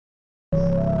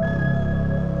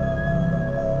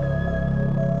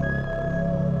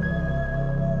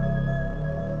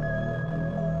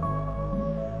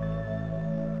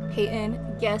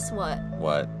Peyton, guess what?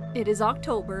 What? It is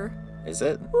October. Is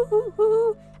it?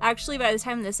 Woo-hoo-hoo. Actually, by the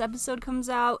time this episode comes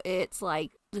out, it's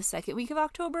like the second week of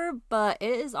October, but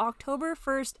it is October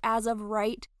 1st as of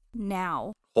right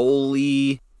now.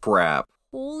 Holy crap.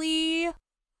 Holy... I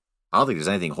don't think there's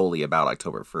anything holy about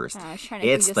October 1st. I was trying to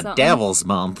It's think the of something. devil's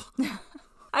month.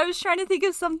 I was trying to think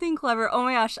of something clever. Oh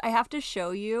my gosh, I have to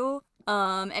show you.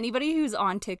 Anybody who's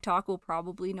on TikTok will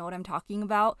probably know what I'm talking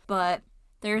about, but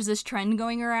there's this trend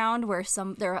going around where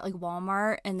they're at like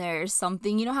Walmart and there's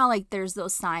something, you know how like there's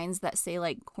those signs that say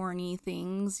like corny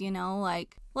things, you know,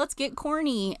 like let's get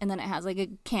corny, and then it has like a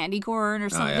candy corn or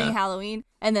something, yeah. Halloween,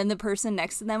 and then the person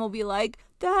next to them will be like,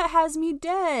 that has me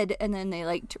dead, and then they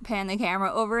like pan the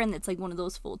camera over and it's like one of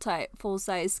those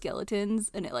full-size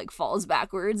skeletons, and it like falls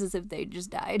backwards as if they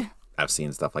just died. I've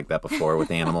seen stuff like that before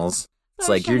with animals. It's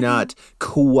I was like, you're trying not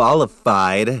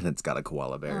qualified. And it's got a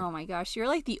koala bear. Oh my gosh, you're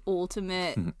like the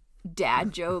ultimate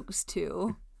dad jokes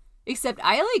too. Except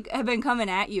I like have been coming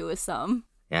at you with some.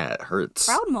 Yeah, it hurts.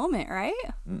 Proud moment, right?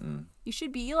 Mm-mm. You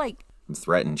should be like I'm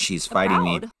threatened. She's fighting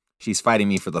me. She's fighting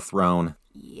me for the throne.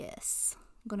 Yes.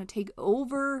 I'm gonna take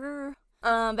over.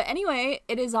 But anyway,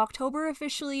 it is October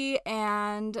officially,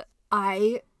 and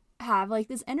I have like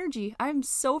this energy. I'm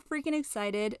so freaking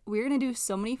excited. We're gonna do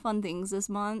so many fun things this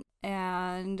month,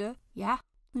 and yeah,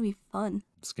 it's gonna be fun.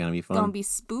 It's gonna be fun. It's gonna be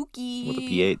spooky. With a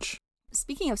PH.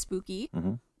 Speaking of spooky,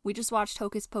 we just watched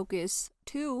Hocus Pocus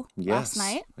 2 last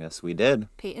night. Yes, we did.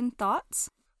 Peyton, thoughts?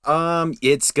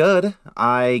 It's good.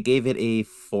 I gave it a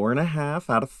 4.5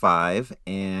 out of 5,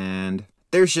 and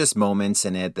there's just moments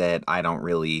in it that I don't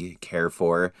really care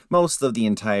for. Most of the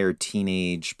entire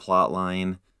teenage plot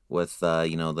line with, the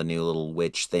new little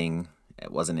witch thing, it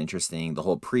wasn't interesting. The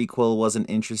whole prequel wasn't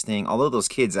interesting, although those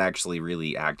kids actually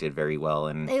really acted very well.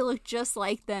 And they look just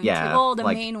like them. Yeah, too. Well, the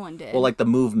main one did. Well, like the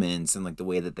movements and like the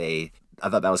way that I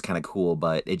thought that was kind of cool,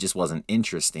 but it just wasn't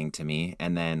interesting to me.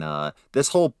 And then this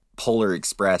whole Polar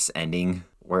Express ending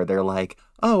where they're like,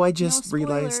 oh, I just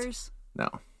realized. No.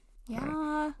 Yeah.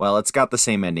 Right. Well, it's got the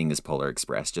same ending as Polar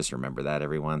Express. Just remember that,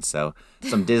 everyone. So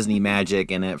some Disney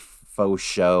magic in it, faux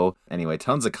show. Anyway,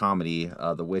 tons of comedy.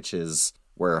 The witches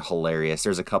were hilarious.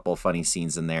 There's a couple funny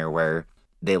scenes in there where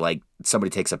they somebody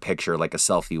takes a picture, like a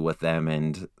selfie with them,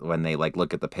 and when they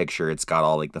look at the picture, it's got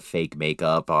all the fake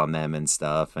makeup on them and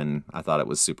stuff. And I thought it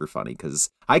was super funny because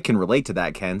I can relate to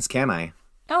that, Ken's, can I?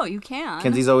 Oh, you can.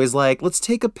 Kenzie's always like, let's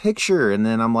take a picture. And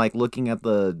then I'm looking at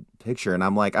the picture and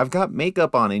I'm like, I've got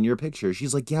makeup on in your picture.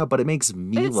 She's like, yeah, but it makes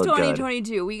me look good. It's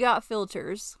 2022. We got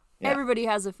filters. Yeah. Everybody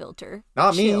has a filter.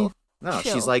 Not Chill. me. No,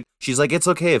 Chill. she's like, it's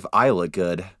okay if I look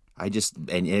good. And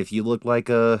if you look like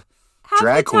a half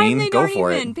drag the time queen, go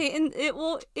for it. Peyton, it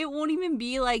won't even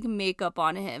be like makeup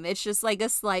on him. It's just like a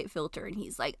slight filter, and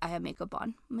he's like, I have makeup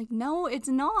on. I'm like, no, it's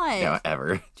not. No,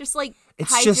 ever. Just like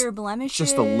it's hide just, your blemishes.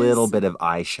 Just a little bit of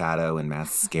eyeshadow and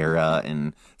mascara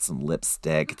and some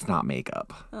lipstick. It's not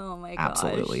makeup. Oh my gosh.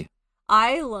 Absolutely.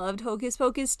 I loved Hocus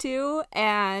Pocus 2,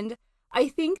 and I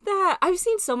think that I've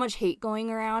seen so much hate going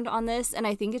around on this, and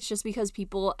I think it's just because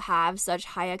people have such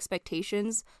high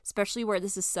expectations, especially where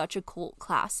this is such a cult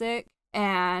classic.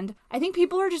 And I think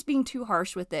people are just being too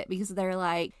harsh with it because they're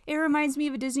like, it reminds me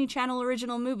of a Disney Channel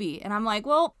original movie. And I'm like,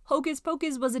 well, Hocus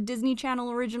Pocus was a Disney Channel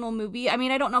original movie. I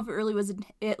mean, I don't know if it really was,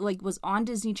 was on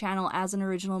Disney Channel as an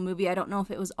original movie. I don't know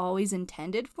if it was always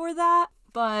intended for that,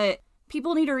 but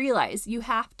people need to realize you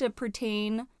have to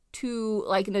pertain to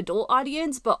an adult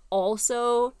audience, but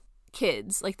also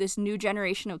kids, this new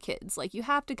generation of kids. You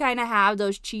have to kind of have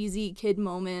those cheesy kid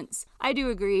moments. I do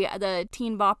agree, the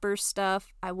teen bopper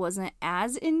stuff I wasn't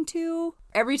as into.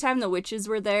 Every time the witches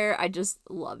were there, I just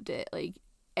loved it.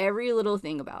 Every little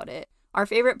thing about it. Our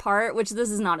favorite part, which this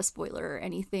is not a spoiler or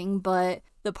anything, but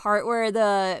the part where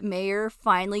the mayor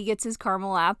finally gets his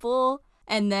caramel apple,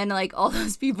 and then all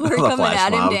those people are coming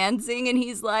at him dancing, and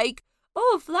he's like,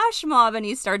 oh, flash mob, and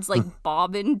he starts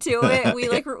bobbing to it. We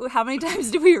how many times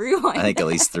did we rewind? I think at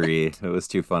least 3. It was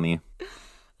too funny.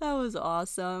 That was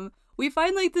awesome. We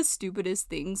find the stupidest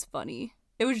things funny.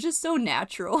 It was just so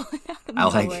natural.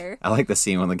 I like the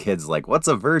scene when the kid's like, what's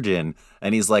a virgin?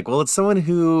 And he's like, well, it's someone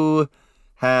who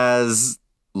has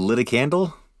lit a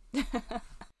candle.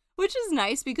 Which is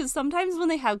nice because sometimes when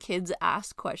they have kids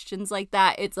ask questions like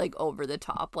that, it's over the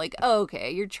top. Oh,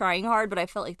 okay, you're trying hard, but I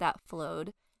felt like that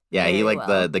flowed. Yeah, he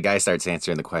the guy starts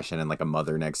answering the question, and a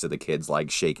mother next to the kid's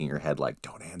shaking her head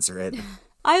don't answer it.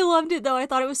 I loved it though. I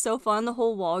thought it was so fun. The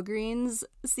whole Walgreens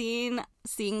scene,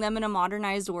 seeing them in a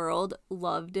modernized world,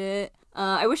 loved it.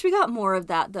 I wish we got more of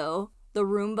that though. The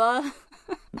Roomba.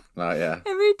 Oh yeah.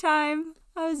 Every time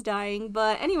I was dying.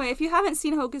 But anyway, if you haven't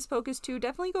seen Hocus Pocus 2,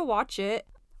 definitely go watch it.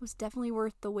 was definitely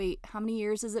worth the wait. How many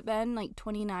years has it been? Like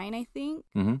 29, I think.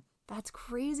 Mm-hmm. That's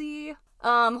crazy.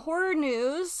 Horror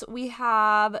news, we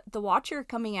have The Watcher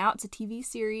coming out. It's a TV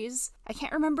series. I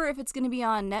can't remember if it's going to be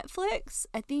on Netflix.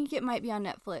 I think it might be on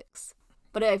Netflix.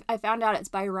 But I found out it's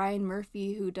by Ryan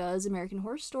Murphy, who does American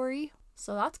Horror Story.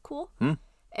 So that's cool.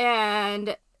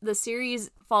 And the series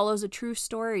follows a true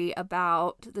story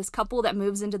about this couple that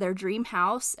moves into their dream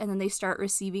house, and then they start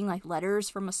receiving like letters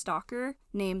from a stalker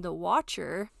named The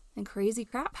Watcher, and crazy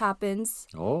crap happens.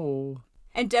 Oh.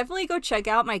 And definitely go check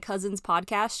out my cousin's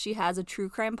podcast. She has a true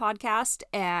crime podcast,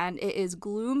 and it is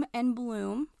Gloom and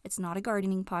Bloom. It's not a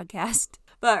gardening podcast,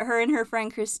 but her and her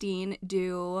friend Christine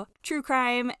do true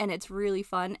crime, and it's really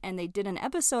fun. And they did an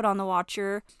episode on The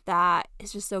Watcher that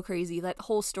is just so crazy. That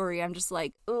whole story, I'm just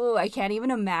like, oh, I can't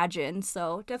even imagine.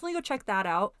 So definitely go check that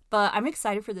out. But I'm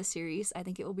excited for this series. I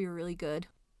think it will be really good.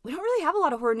 We don't really have a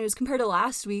lot of horror news compared to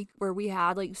last week, where we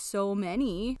had like so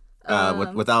many.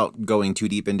 Without going too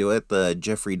deep into it, the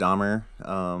Jeffrey Dahmer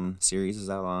series is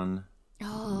out on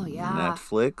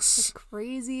Netflix. That's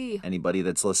crazy. Anybody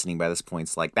that's listening by this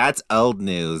point's like, that's old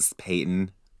news,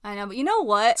 Peyton. I know, but you know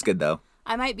what? It's good, though.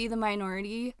 I might be the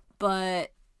minority,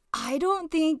 but I don't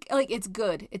think, like, it's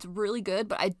good. It's really good,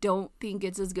 but I don't think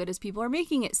it's as good as people are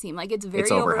making it seem. Like, it's very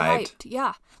overhyped.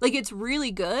 Yeah. Like, it's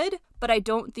really good, but I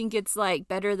don't think it's, like,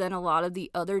 better than a lot of the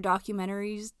other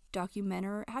documentaries. How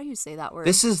do you say that word?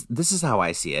 This is how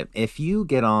I see it. If you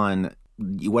get on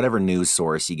whatever news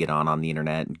source you get on the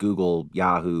internet, Google,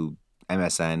 Yahoo,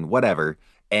 MSN, whatever,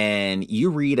 and you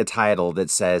read a title that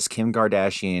says Kim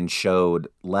Kardashian showed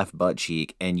left butt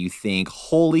cheek, and you think,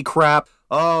 holy crap,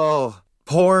 oh,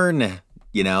 porn,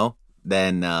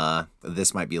 then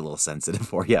this might be a little sensitive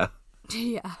for you.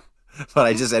 Yeah. But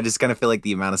I just kind of feel like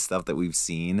the amount of stuff that we've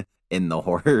seen in the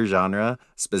horror genre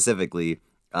specifically,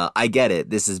 I get it.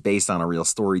 This is based on a real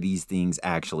story. These things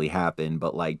actually happen.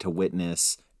 But like to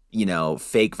witness,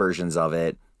 fake versions of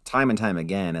it time and time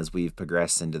again as we've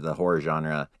progressed into the horror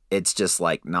genre, it's just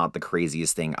like not the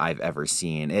craziest thing I've ever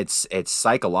seen. It's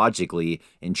psychologically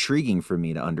intriguing for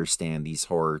me to understand these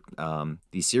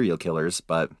these serial killers.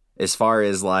 But as far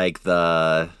as like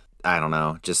I don't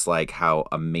know, just like how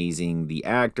amazing the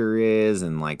actor is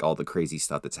and like all the crazy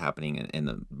stuff that's happening in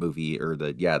the movie or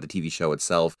the TV show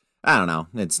itself. I don't know.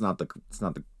 It's not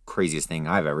the craziest thing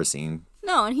I've ever seen.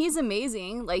 No, and he's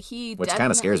amazing. Like which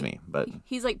kind of scares me, but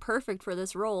he's like perfect for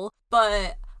this role.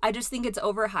 But I just think it's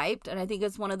overhyped, and I think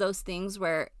it's one of those things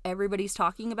where everybody's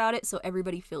talking about it, so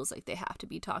everybody feels like they have to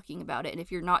be talking about it. And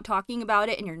if you're not talking about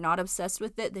it and you're not obsessed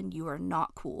with it, then you are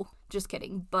not cool. Just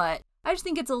kidding. But I just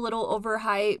think it's a little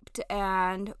overhyped,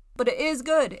 but it is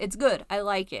good. It's good. I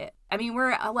like it. I mean,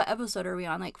 what episode are we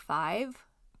on? Like 5?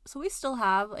 So we still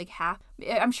have like half.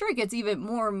 I'm sure it gets even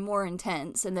more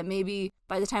intense, and that maybe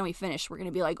by the time we finish, we're going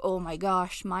to be like, oh my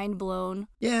gosh, mind blown.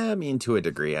 Yeah, I mean, to a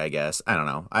degree, I guess. I don't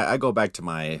know. I go back to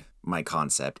my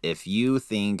concept. If you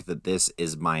think that this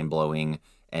is mind blowing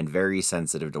and very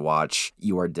sensitive to watch,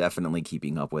 you are definitely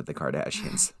keeping up with the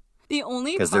Kardashians.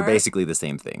 Because they're basically the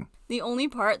same thing. The only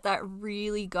part that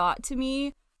really got to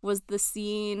me was the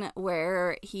scene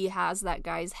where he has that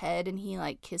guy's head and he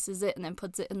like kisses it and then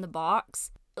puts it in the box.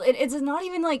 It's not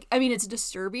even like, I mean, it's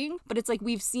disturbing, but it's like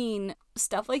we've seen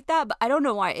stuff like that, but I don't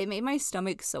know why. It made my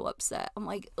stomach so upset. I'm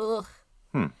like, ugh.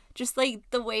 Just like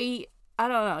the way, I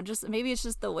don't know, just maybe it's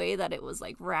just the way that it was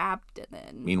like wrapped and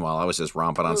then. Meanwhile, I was just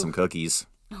romping on some cookies.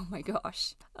 Oh my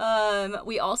gosh.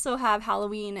 We also have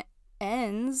Halloween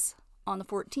Ends on the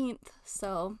 14th,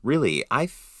 so. Really? I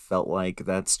felt like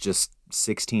that's just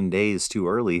 16 days too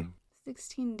early.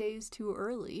 16 days too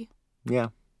early? Yeah.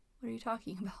 What are you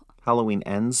talking about? Halloween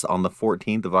ends on the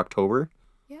 14th of October?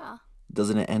 Yeah.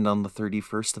 Doesn't it end on the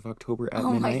 31st of October at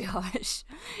midnight? Oh my gosh.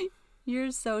 You're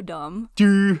so dumb.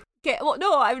 Duh. Okay, well,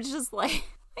 no, I was just like,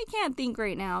 I can't think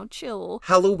right now. Chill.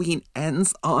 Halloween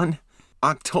ends on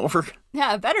October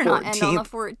Yeah, it better 14th. Not end on the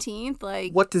 14th.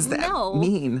 Like, what does that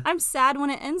mean? I'm sad when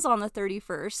it ends on the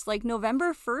 31st. Like,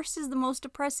 November 1st is the most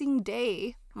depressing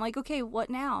day. I'm like, okay, what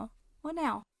now? What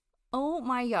now? Oh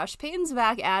my gosh, Peyton's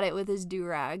back at it with his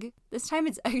do-rag. This time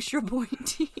it's extra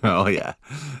pointy. Oh yeah,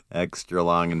 extra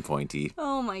long and pointy.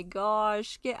 Oh my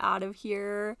gosh, get out of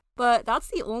here. But that's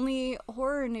the only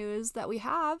horror news that we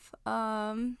have.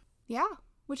 Yeah,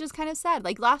 which is kind of sad.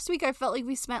 Like last week I felt like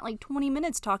we spent like 20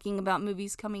 minutes talking about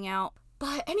movies coming out.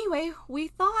 But anyway, we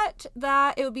thought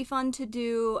that it would be fun to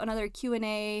do another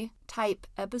Q&A type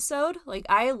episode. Like,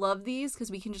 I love these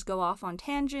because we can just go off on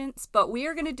tangents. But we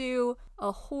are going to do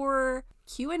a horror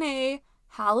Q&A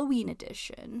Halloween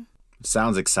edition.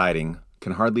 Sounds exciting.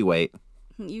 Can hardly wait.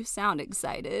 You sound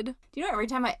excited. Do you know every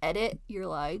time I edit, you're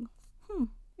like,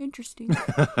 interesting.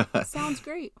 Sounds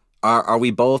great. Are we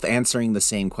both answering the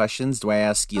same questions? Do I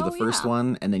ask you the first yeah.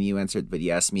 one and then you answer it, but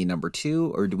you ask me number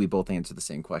 2, or do we both answer the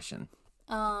same question?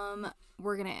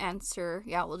 We're gonna answer.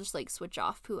 Yeah, we'll just like switch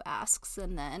off who asks,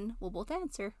 and then we'll both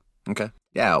answer. Okay.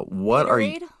 Yeah. What are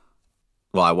you? Gatorade?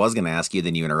 Well, I was gonna ask you,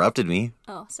 then you interrupted me.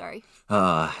 Oh, sorry.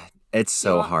 It's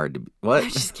so hard to. I'm What?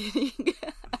 just kidding.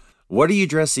 What are you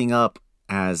dressing up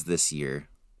as this year?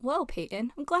 Well,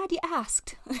 Peyton, I'm glad you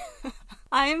asked.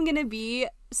 I am gonna be.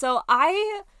 So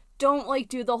I don't like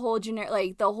do the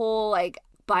whole like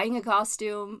buying a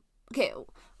costume. Okay,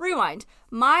 rewind.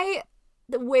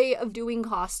 The way of doing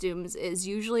costumes is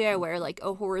usually I wear like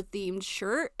a horror themed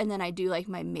shirt and then I do like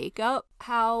my makeup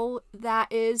how that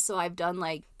is. So I've done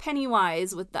like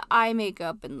Pennywise with the eye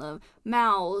makeup and the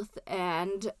mouth,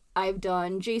 and I've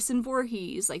done Jason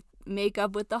Voorhees like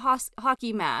makeup with the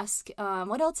hockey mask.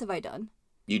 What else have I done?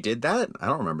 You did that? I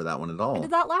don't remember that one at I all.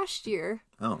 did that last year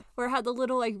Oh. where it had the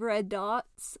little like red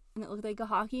dots and it looked like a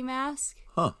hockey mask.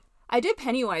 Huh. I did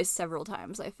Pennywise several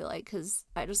times, I feel like, because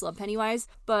I just love Pennywise.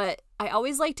 But I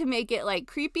always like to make it, like,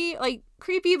 creepy,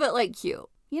 but, like, cute,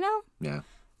 you know? Yeah.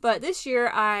 But this year,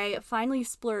 I finally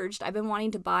splurged. I've been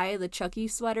wanting to buy the Chucky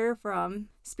sweater from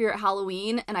Spirit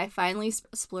Halloween, and I finally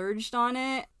splurged on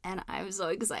it, and I'm so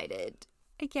excited.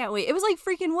 I can't wait. It was, like,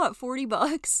 freaking, what, $40?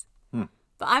 But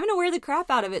I'm going to wear the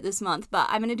crap out of it this month. But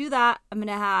I'm going to do that. I'm going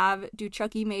to do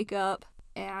Chucky makeup,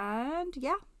 and,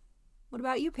 yeah. What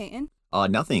about you, Peyton?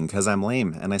 Nothing, because I'm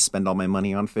lame and I spend all my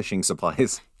money on fishing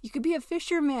supplies. You could be a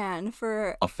fisherman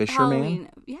for A fisherman? Halloween.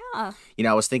 Yeah. You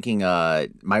know, I was thinking,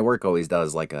 my work always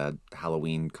does like a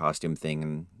Halloween costume thing,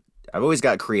 and I've always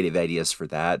got creative ideas for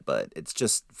that, but it's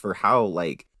just for how,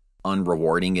 like,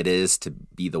 unrewarding it is to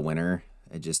be the winner.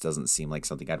 It just doesn't seem like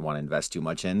something I'd want to invest too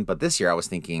much in. But this year I was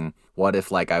thinking, what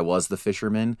if, like, I was the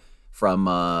fisherman from,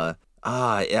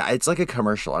 yeah, it's like a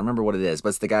commercial. I remember what it is, but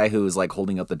it's the guy who's like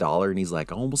holding up the dollar and he's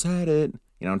like, I almost had it.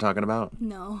 You know what I'm talking about?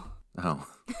 No. Oh.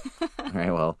 All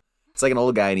right, well, it's like an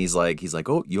old guy and he's like,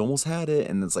 oh, you almost had it.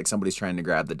 And it's like somebody's trying to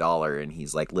grab the dollar and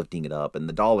he's like lifting it up and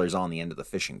the dollar's on the end of the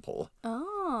fishing pole.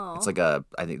 Oh. It's like I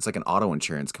think it's like an auto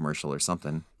insurance commercial or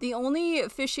something. The only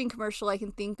fishing commercial I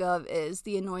can think of is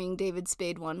the annoying David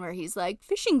Spade one where he's like,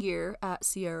 fishing gear at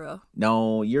Sierra.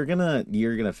 No, you're gonna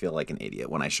feel like an idiot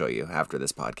when I show you after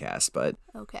this podcast. But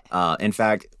Okay. in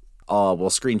fact, we'll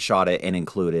screenshot it and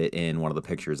include it in one of the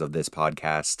pictures of this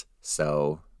podcast.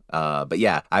 So, but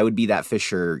yeah, I would be that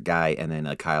fisher guy, and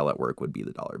then Kyle at work would be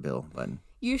the dollar bill. But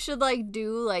You should like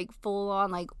do like full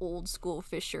on like old school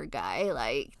fisher guy,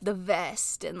 like the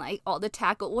vest and like all the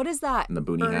tackle. What is that? And the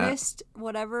boonie hat.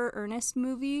 Ernest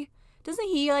movie. Doesn't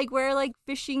he like wear like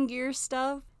fishing gear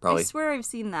stuff? Probably. I swear I've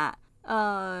seen that.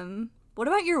 What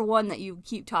about your one that you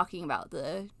keep talking about,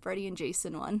 the Freddy and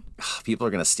Jason one? people are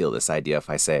gonna steal this idea if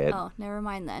I say it. Oh, never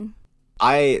mind then.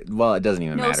 Well, it doesn't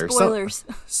even No matter. spoilers.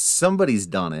 Somebody's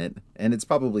done it, and it's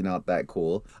probably not that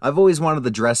cool. I've always wanted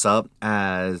to dress up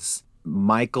as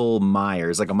Michael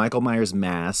Myers, like a Michael Myers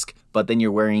mask, but then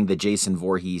you're wearing the Jason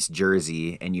Voorhees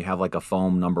jersey and you have like a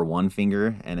foam #1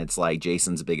 finger and it's like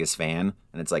Jason's biggest fan,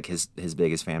 and it's like his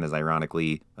biggest fan is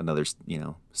ironically another,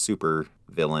 super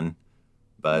villain.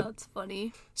 But That's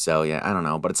funny. so yeah, I don't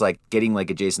know, but it's like getting like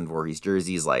a Jason Voorhees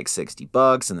jersey is like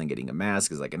 $60 and then getting a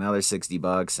mask is like another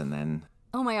 $60 and then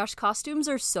Oh my gosh, costumes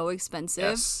are so expensive.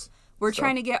 yes. We're So-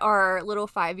 trying to get our little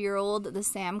 5-year-old the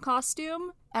Sam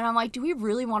costume. And I'm like, do we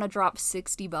really want to drop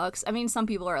 $60? I mean, some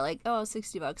people are like, oh,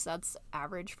 $60, that's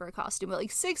average for a costume. But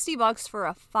like $60 for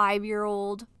a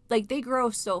 5-year-old, like they grow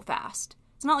so fast.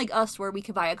 It's not like us where we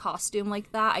could buy a costume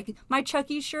like that. My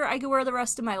Chucky shirt, I could wear the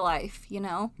rest of my life, you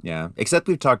know? Yeah, except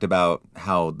we've talked about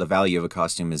how the value of a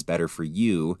costume is better for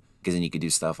you because then you could do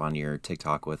stuff on your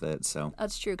TikTok with it. So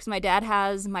That's true, because my dad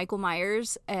has Michael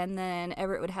Myers, and then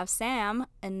Everett would have Sam,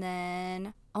 and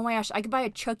then, oh my gosh, I could buy a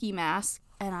Chucky mask,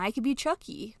 and I could be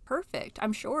Chucky. Perfect.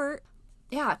 I'm short.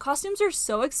 Yeah, costumes are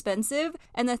so expensive,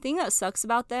 and the thing that sucks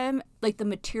about them, like the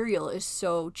material is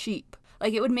so cheap.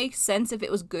 Like it would make sense if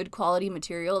it was good quality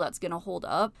material that's gonna hold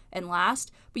up and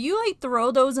last, but you like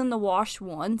throw those in the wash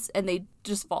once and they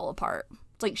just fall apart.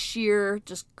 It's like sheer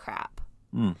just crap.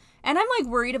 And I'm like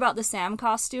worried about the Sam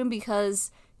costume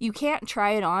because you can't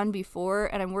try it on before,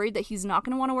 and I'm worried that he's not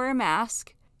gonna want to wear a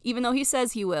mask, even though he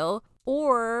says he will,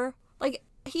 or like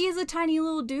he is a tiny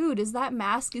little dude. Is that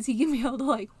mask, is he gonna be able to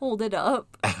like hold it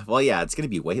up? well, yeah, it's going to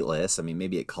be weightless. I mean,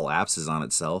 maybe it collapses on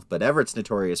itself, but Everett's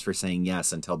notorious for saying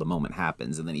yes until the moment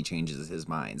happens and then he changes his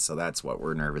mind. So that's what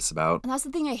we're nervous about. And that's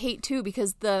the thing I hate too,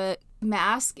 because the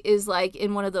mask is like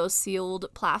in one of those sealed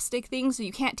plastic things, so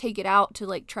you can't take it out to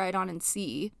like try it on and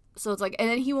see. So it's like, and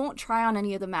then he won't try on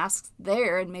any of the masks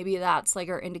there, and maybe that's like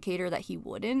our indicator that he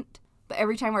wouldn't. But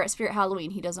every time we're at Spirit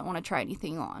Halloween, he doesn't want to try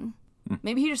anything on.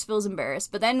 Maybe he just feels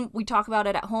embarrassed. But then we talk about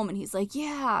it at home, and he's like,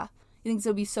 yeah, he thinks it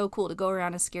would be so cool to go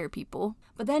around and scare people.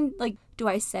 But then, like, do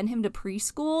I send him to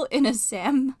preschool in a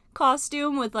Sam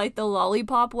costume with, like, the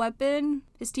lollipop weapon?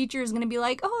 His teacher is going to be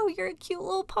like, oh, you're a cute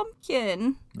little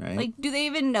pumpkin. Right. Like, do they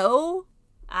even know?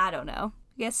 I don't know.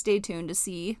 I guess stay tuned to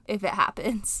see if it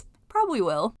happens. Probably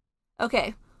will.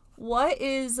 Okay, what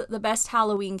is the best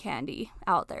Halloween candy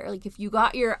out there? Like, if you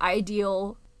got your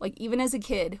ideal, like, even as a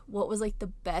kid, what was, like, the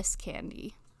best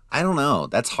candy? I don't know.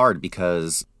 That's hard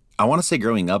because I want to say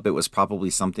growing up it was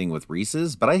probably something with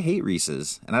Reese's, but I hate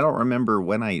Reese's. And I don't remember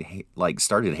when I,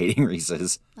 started hating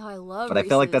Reese's. Oh, I love But Reese's. I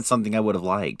feel like that's something I would have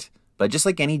liked. But just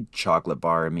like any chocolate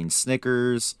bar, I mean,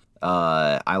 Snickers,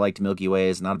 I liked Milky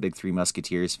Ways, not a big Three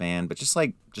Musketeers fan, but just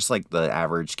like the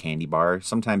average candy bar.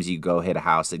 Sometimes you go hit a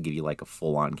house that'd give you like a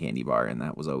full-on candy bar, and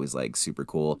that was always like super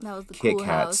cool. That was the Kit cool Kats.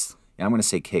 house. Yeah, I'm gonna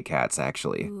say Kit Kats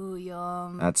actually. Ooh,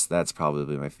 yum. That's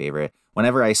probably my favorite.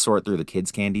 Whenever I sort through the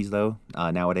kids' candies though,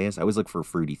 nowadays, I always look for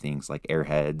fruity things like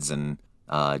Airheads and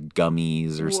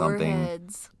gummies or something.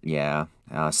 Warheads. Yeah,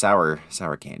 sour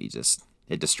candy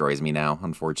it destroys me now.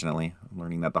 Unfortunately, I'm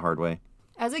learning that the hard way.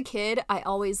 As a kid, I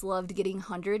always loved getting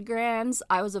 100 grands.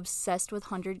 I was obsessed with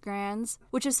 100 grands,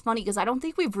 which is funny because I don't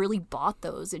think we've really bought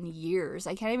those in years.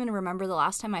 I can't even remember the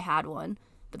last time I had one.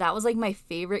 But that was like my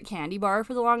favorite candy bar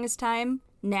for the longest time.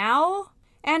 Now,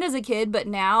 and as a kid, but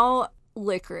now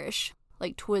licorice,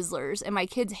 like Twizzlers. And my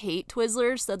kids hate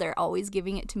Twizzlers, so they're always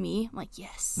giving it to me. I'm like,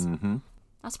 yes. Mm-hmm.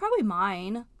 That's probably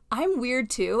mine. I'm weird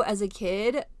too as a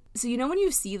kid. So you know when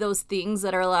you see those things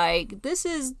that are like, this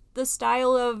is the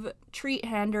style of treat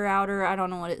hander outer, I don't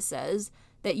know what it says,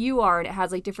 that you are, and it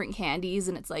has like different candies,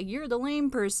 and it's like, you're the lame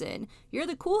person, you're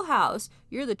the cool house,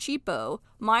 you're the cheapo.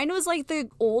 Mine was like the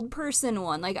old person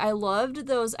one. Like, I loved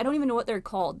those. I don't even know what they're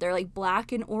called. They're like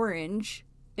black and orange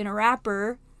in a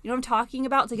wrapper. You know what I'm talking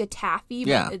about? It's like a taffy,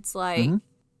 Yeah. but it's like,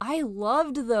 I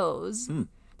loved those. Mm.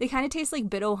 They kind of taste like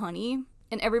Bitto honey,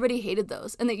 and everybody hated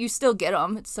those, and that you still get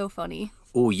them. It's so funny.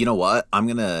 Oh, you know what? I'm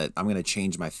gonna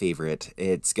change my favorite.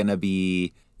 It's gonna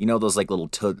be, you know, those like little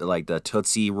like the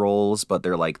Tootsie Rolls, but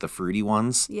they're like the fruity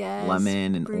ones. Yes.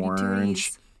 Lemon and Fruity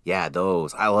orange. Tooties. Yeah,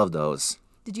 those. I love those.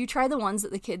 Did you try the ones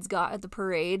that the kids got at the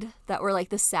parade that were like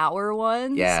the sour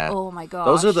ones? Yeah. Oh my gosh.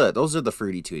 Those are the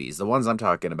fruity tooties. The ones I'm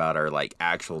talking about are like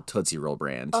actual Tootsie Roll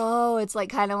brand. Oh, it's like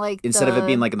kind of like Instead of it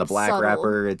being like in the black subtle.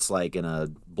 wrapper, it's like in a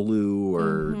blue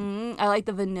or I like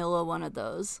the vanilla one of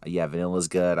those. yeah, vanilla's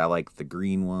good. I like the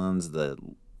green ones, the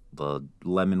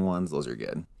lemon ones. Those are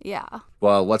good. Yeah.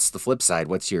 Well, what's the flip side?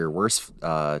 What's your worst?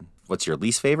 What's your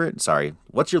least favorite? Sorry,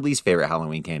 what's your least favorite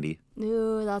Halloween candy?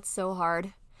 Ooh, that's so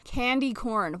hard. Candy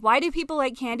corn. Why do people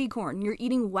like candy corn? You're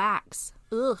eating wax.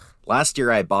 Ugh. Last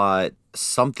year I bought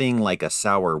something like a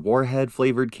sour warhead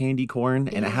flavored candy corn,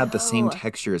 and it had the same Ew.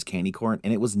 texture as candy corn,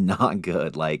 and it was not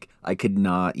good. Like, I could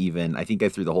not even, I think I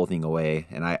threw the whole thing away,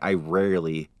 and I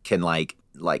rarely can like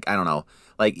I don't know.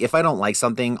 Like, if I don't like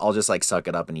something, I'll just like suck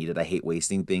it up and eat it. I hate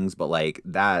wasting things, but like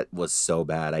that was so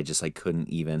bad. I just like couldn't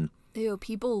even. Ew,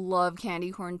 people love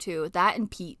candy corn too. That and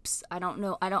Peeps. I don't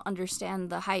know. I don't understand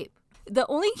the hype. The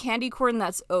only candy corn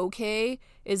that's okay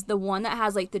is the one that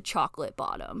has like the chocolate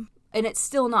bottom. And it's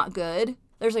still not good.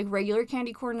 There's like regular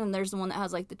candy corn, and there's the one that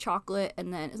has like the chocolate,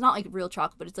 and then it's not like real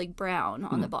chocolate, but it's like brown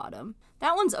on the bottom.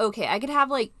 That one's okay. I could have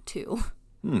like two.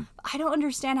 I don't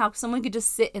understand how someone could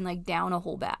just sit and like down a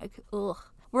whole bag. Ugh.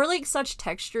 We're like such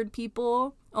textured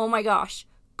people. Oh my gosh.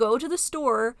 Go to the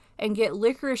store and get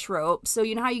licorice ropes. So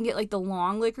you know how you can get like the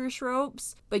long licorice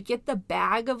ropes, but get the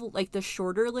bag of like the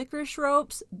shorter licorice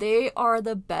ropes. They are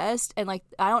the best. And like,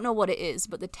 I don't know what it is,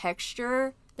 but the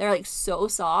texture, they're like so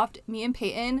soft. Me and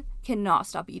Peyton cannot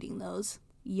stop eating those.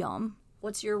 Yum.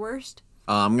 What's your worst?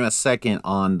 I'm gonna second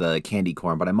on the candy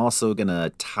corn, but I'm also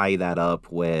gonna tie that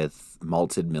up with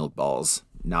malted milk balls.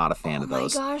 Not a fan of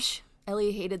those. Oh my gosh.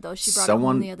 Ellie hated those. She brought it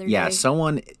home the other day. Yeah,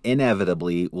 someone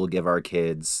inevitably will give our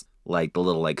kids like the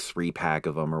little like 3-pack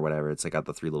of them or whatever. It's like got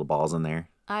the 3 little balls in there.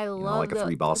 I You know, love like a the-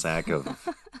 3-ball sack of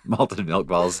malted milk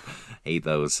balls. Hate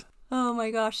those. Oh my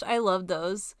gosh, I love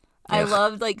those. I Ugh.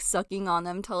 loved like sucking on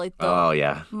them till like the Oh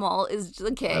yeah. malt is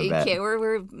just, okay. I bet. Okay,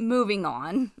 we're moving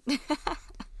on.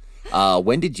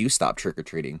 When did you stop trick or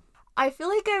treating? I feel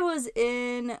like I was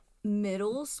in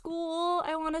middle school,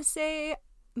 I want to say.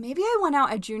 Maybe I went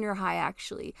out at junior high,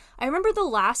 actually. I remember the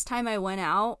last time I went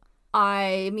out,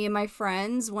 me and my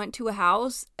friends went to a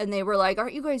house and they were like,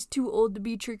 aren't you guys too old to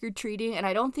be trick-or-treating? And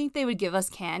I don't think they would give us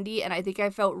candy, and I think I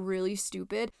felt really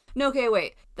stupid. No, okay,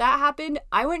 wait. That happened.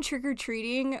 I went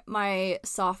trick-or-treating my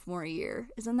sophomore year.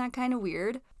 Isn't that kind of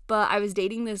weird? But I was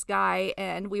dating this guy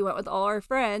and we went with all our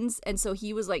friends, and so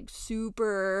he was like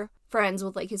super friends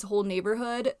with like his whole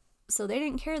neighborhood. So they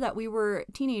didn't care that we were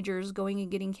teenagers going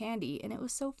and getting candy, and it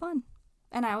was so fun.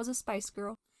 And I was a Spice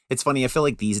Girl. It's funny. I feel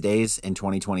like these days in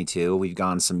 2022, we've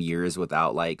gone some years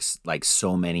without like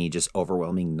so many just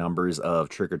overwhelming numbers of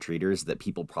trick-or-treaters that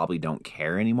people probably don't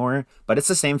care anymore. But it's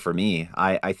the same for me.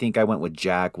 I think I went with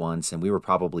Jack once, and we were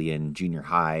probably in junior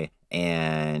high,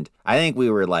 and I think we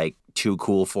were like too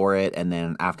cool for it. And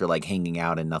then after like hanging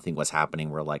out and nothing was happening,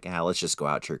 we're like, let's just go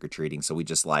out trick-or-treating. So we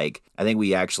just like, I think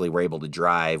we actually were able to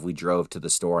drive. We drove to the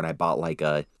store and I bought like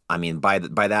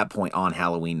by that point on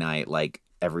Halloween night, like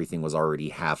everything was already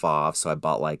half off. So I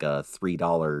bought like a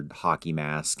 $3 hockey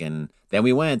mask, and then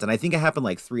we went, and I think it happened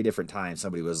like 3 different times.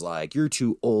 Somebody was like, you're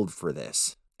too old for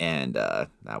this. And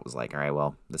that was like, all right,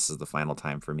 well, this is the final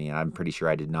time for me. I'm pretty sure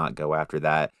I did not go after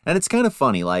that. And it's kind of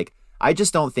funny, like, I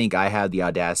just don't think I had the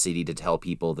audacity to tell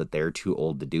people that they're too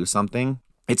old to do something.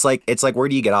 It's like, where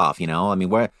do you get off, you know? I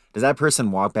mean, where does that person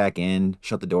walk back in,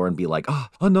 shut the door, and be like,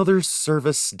 another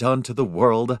service done to the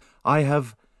world. I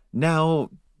have now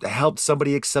helped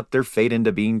somebody accept their fate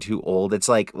into being too old. It's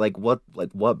like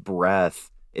what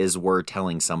breath is worth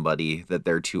telling somebody that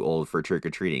they're too old for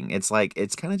trick-or-treating? It's like,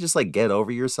 it's kind of just like, get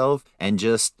over yourself and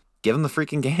just give them the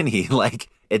freaking candy. Like,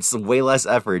 it's way less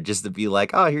effort just to be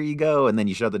like, oh, here you go. And then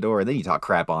you shut the door and then you talk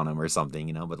crap on them or something,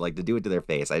 you know, but like to do it to their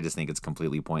face, I just think it's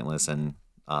completely pointless and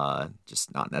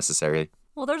just not necessary.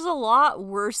 Well, there's a lot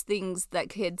worse things that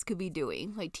kids could be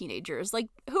doing, like teenagers. Like,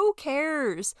 who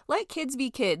cares? Let kids be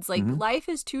kids. Like, life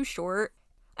is too short.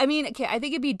 I mean, okay, I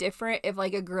think it'd be different if,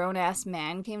 like, a grown-ass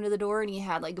man came to the door and he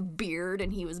had, like, a beard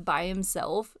and he was by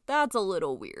himself. That's a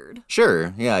little weird.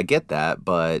 Sure, yeah, I get that,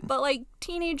 but... But, like,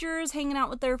 teenagers hanging out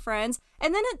with their friends,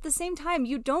 and then at the same time,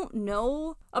 you don't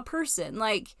know a person.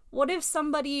 Like, what if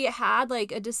somebody had,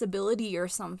 like, a disability or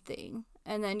something?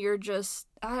 And then you're just,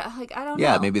 I don't know.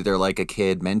 Yeah, maybe they're like a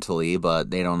kid mentally, but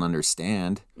they don't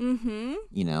understand. Mm-hmm.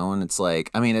 You know, and it's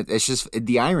like, I mean, it's just,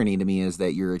 the irony to me is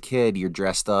that you're a kid, you're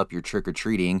dressed up, you're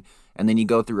trick-or-treating, and then you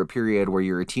go through a period where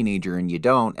you're a teenager and you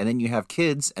don't, and then you have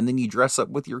kids, and then you dress up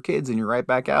with your kids and you're right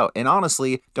back out. And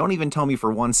honestly, don't even tell me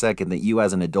for 1 second that you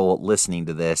as an adult listening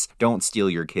to this don't steal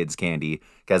your kids' candy,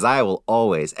 because I will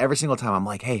always, every single time, I'm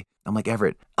like, hey,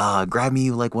 Everett, grab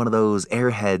me like one of those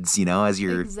Airheads, you know, as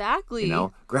you're, exactly, you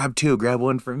know, grab 2, grab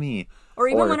 1 for me. Or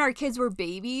even when our kids were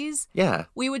babies, yeah,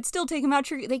 we would still take them out.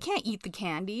 They can't eat the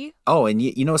candy. Oh, and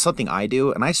you know something I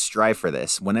do, and I strive for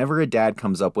this. Whenever a dad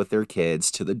comes up with their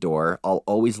kids to the door, I'll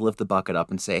always lift the bucket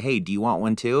up and say, hey, do you want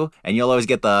one too? And you'll always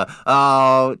get the,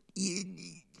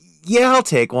 yeah, I'll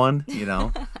take one, you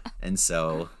know? And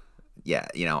so, yeah,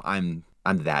 you know, I'm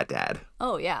that dad.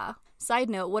 Oh, yeah.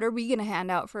 Side note, what are we going to hand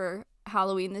out for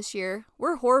Halloween this year?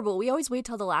 We're horrible. We always wait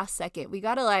till the last second. We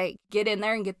gotta like get in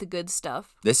there and get the good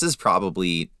stuff. This is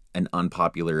probably an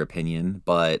unpopular opinion,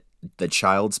 but the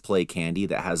Child's Play candy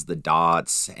that has the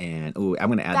dots and I'm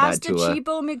gonna add that to That's the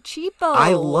Cheapo McCheapo.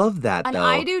 I love that though. And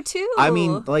I do too. I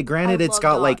mean, like, granted, it's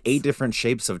got dots. like 8 different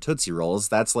shapes of Tootsie Rolls.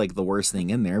 That's like the worst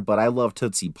thing in there. But I love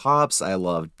Tootsie Pops. I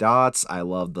love dots. I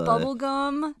love the bubble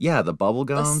gum. Yeah, the bubble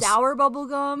gums. The sour bubble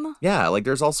gum. Yeah, like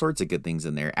there's all sorts of good things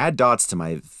in there. Add dots to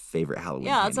my favorite Halloween.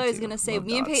 Yeah, that's what I was too. gonna say. Love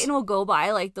Me and dots. Peyton will go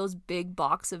buy like those big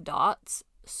box of dots.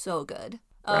 So good.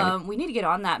 Right. We need to get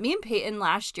on that. Me and Peyton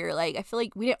last year, like, I feel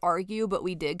like we didn't argue, but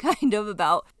we did kind of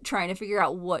about trying to figure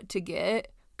out what to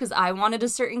get. Because I wanted a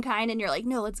certain kind, and you're like,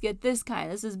 no, let's get this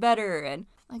kind. This is better. And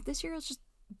like this year, let's just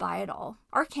buy it all.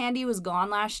 Our candy was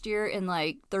gone last year in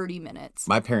like 30 minutes.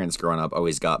 My parents growing up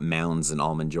always got Mounds and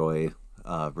Almond Joy,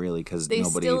 really, because They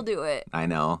nobody. still do it. I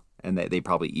know, and they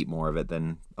probably eat more of it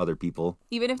than other people.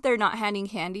 Even if they're not handing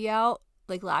candy out.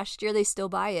 Like last year, they still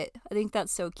buy it. I think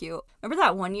that's so cute. Remember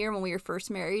that one year when we were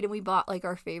first married and we bought like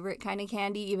our favorite kind of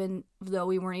candy, even though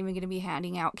we weren't even going to be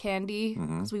handing out candy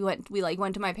because we went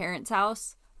to my parents'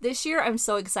 house. This year, I'm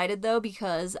so excited though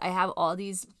because I have all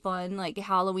these fun like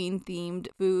Halloween themed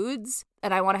foods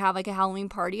and I want to have like a Halloween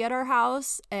party at our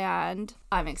house and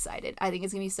I'm excited. I think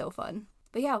it's going to be so fun.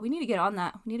 But yeah, we need to get on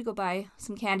that. We need to go buy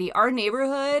some candy. Our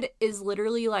neighborhood is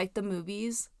literally like the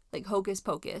movies. Like Hocus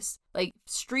Pocus. Like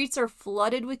streets are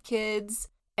flooded with kids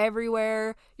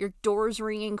everywhere. Your doors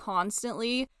ringing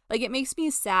constantly. Like it makes me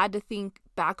sad to think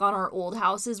back on our old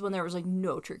houses when there was like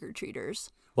no trick-or-treaters.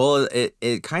 Well,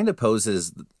 it kind of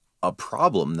poses a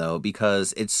problem though,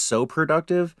 because it's so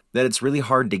productive that it's really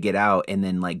hard to get out and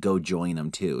then like go join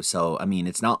them too. So, I mean,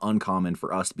 it's not uncommon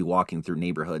for us to be walking through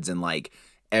neighborhoods and like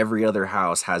every other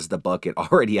house has the bucket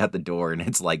already at the door and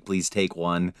it's like, please take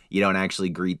one. You don't actually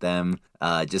greet them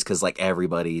just because like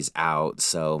everybody's out.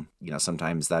 So,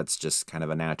 sometimes that's just kind of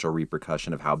a natural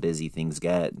repercussion of how busy things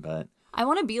get. But I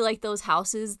want to be like those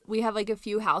houses. We have like a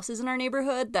few houses in our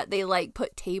neighborhood that they like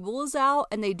put tables out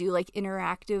and they do like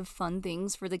interactive fun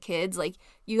things for the kids. Like,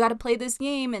 you got to play this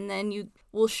game and then you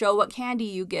will show what candy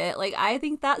you get. Like, I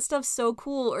think that stuff's so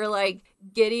cool. Or like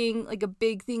getting like a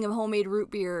big thing of homemade root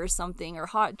beer or something, or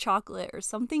hot chocolate or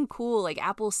something cool like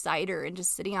apple cider, and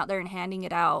just sitting out there and handing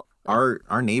it out. Our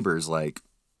neighbors, like,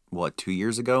 2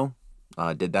 years ago,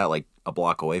 did that like a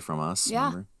block away from us. Yeah,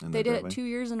 remember? they did it 2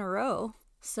 years in a row.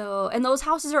 So, and those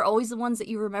houses are always the ones that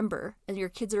you remember and your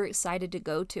kids are excited to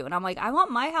go to. And I'm like, I want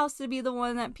my house to be the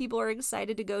one that people are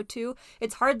excited to go to.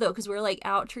 It's hard though, because we're like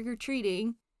out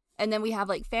trick-or-treating and then we have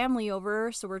like family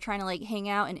over. So we're trying to like hang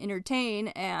out and entertain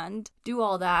and do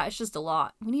all that. It's just a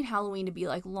lot. We need Halloween to be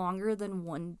like longer than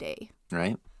one day.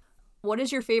 Right. What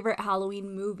is your favorite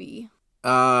Halloween movie?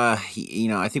 I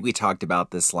think we talked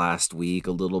about this last week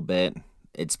a little bit.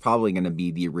 It's probably going to be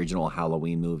the original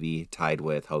Halloween movie tied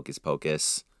with Hocus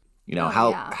Pocus.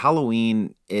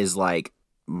 Halloween is like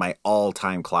my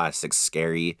all-time classic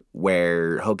scary,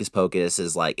 where Hocus Pocus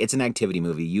is like, it's an activity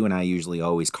movie. You and I usually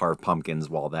always carve pumpkins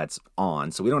while that's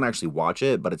on. So we don't actually watch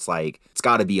it, but it's like, it's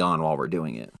got to be on while we're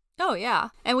doing it. Oh, yeah.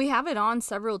 And we have it on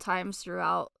several times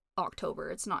throughout October.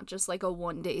 It's not just like a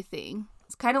one-day thing.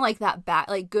 It's kind of like that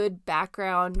good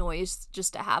background noise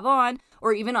just to have on,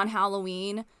 or even on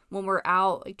Halloween when we're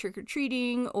out like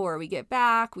trick-or-treating or we get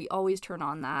back, we always turn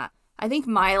on that. I think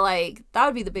that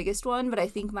would be the biggest one, but I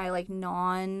think my like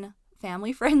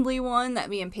non-family friendly one that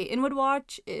me and Peyton would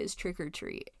watch is Trick or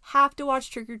Treat. Have to watch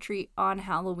Trick or Treat on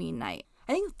Halloween night.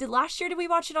 I think, last year did we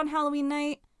watch it on Halloween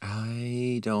night?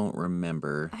 I don't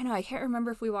remember. I know, I can't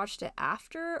remember if we watched it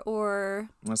after or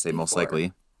I'm going to say before. Most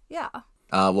likely. Yeah.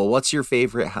 Well, what's your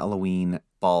favorite Halloween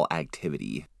fall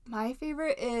activity? My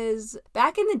favorite is,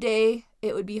 back in the day,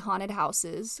 it would be haunted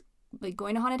houses, like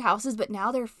going to haunted houses, but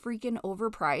now they're freaking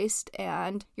overpriced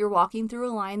and you're walking through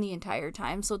a line the entire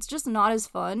time, so it's just not as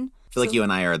fun. I feel like you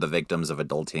and I are the victims of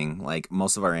adulting. Like,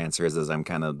 most of our answers, as I'm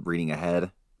kind of reading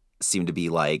ahead, seem to be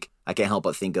like, I can't help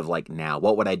but think of like, now,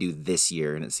 what would I do this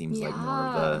year? And it seems like more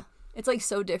of the... It's like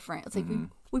so different. It's like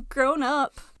we've grown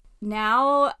up.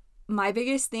 Now, my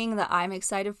biggest thing that I'm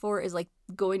excited for is like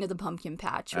going to the pumpkin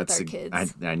patch with our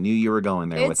kids. I knew you were going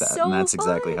there with that. So and that's fun.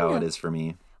 Exactly how it is for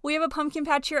me. We have a pumpkin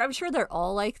patch here. I'm sure they're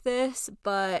all like this,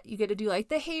 but you get to do like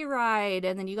the hayride,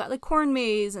 and then you got the corn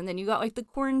maze, and then you got like the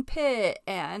corn pit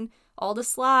and all the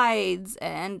slides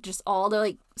and just all the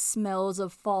like smells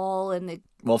of fall and the...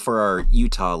 Well, for our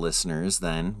Utah listeners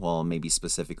then, well, maybe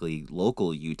specifically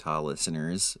local Utah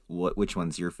listeners, which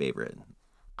one's your favorite?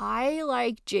 I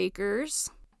like Jakers.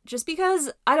 Just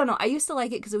because, I don't know, I used to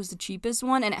like it because it was the cheapest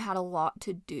one and it had a lot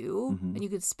to do and you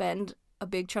could spend a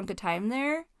big chunk of time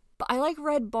there. But I like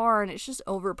Red Barn. It's just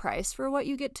overpriced for what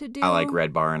you get to do. I like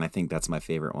Red Barn. I think that's my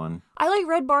favorite one. I like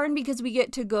Red Barn because we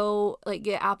get to go like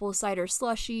get apple cider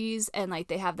slushies and like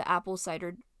they have the apple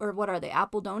cider, or what are they?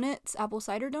 Apple donuts? Apple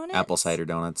cider donuts? Apple cider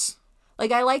donuts.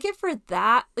 Like, I like it for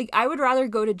that. Like, I would rather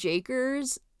go to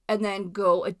Jakers and then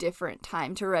go a different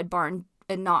time to Red Barn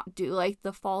and not do like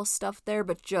the fall stuff there,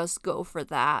 but just go for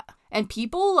that. And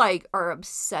people like are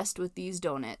obsessed with these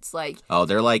donuts. Like, oh,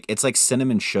 they're like, it's like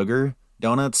cinnamon sugar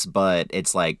donuts, but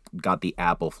it's like got the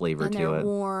apple flavor and to they're it.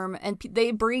 Warm, and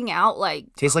they bring out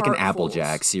like tastes like an cartfuls.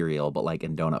 Applejack cereal, but like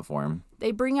in donut form.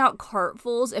 They bring out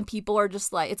cartfuls, and people are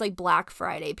just like, it's like Black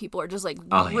Friday. People are just like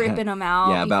ripping them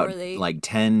out. Yeah, about like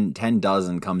 10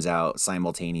 dozen comes out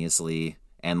simultaneously.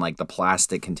 And like the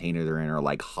plastic container they're in are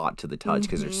like hot to the touch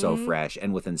because they're so fresh,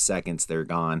 and within seconds they're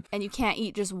gone. And you can't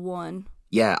eat just one.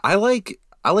 Yeah, I like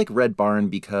Red Barn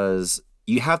because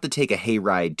you have to take a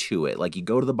hayride to it. Like, you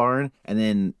go to the barn and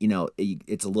then,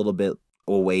 it's a little bit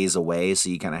a ways away, so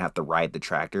you kind of have to ride the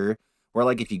tractor. Where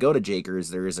like if you go to Jakers,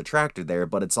 there is a tractor there,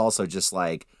 but it's also just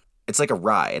like, it's like a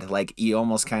ride. Like, you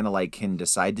almost kind of like can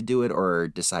decide to do it or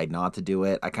decide not to do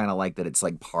it. I kind of like that it's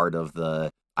like part of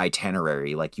the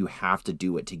itinerary. Like, you have to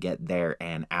do it to get there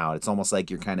and out. It's almost like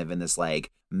you're kind of in this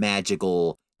like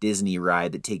magical Disney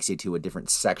ride that takes you to a different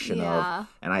section of.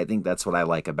 And I think that's what I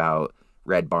like about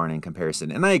Red Barn in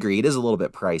comparison. And I agree, it is a little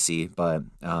bit pricey, but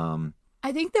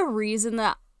I think the reason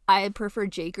that I prefer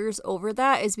Jakers over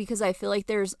that is because I feel like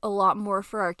there's a lot more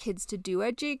for our kids to do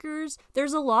at Jakers.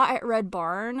 There's a lot at Red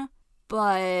Barn,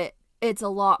 but it's a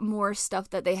lot more stuff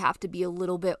that they have to be a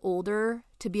little bit older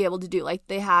to be able to do. Like,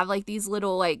 they have, like, these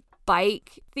little, like,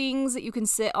 bike things that you can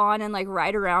sit on and, like,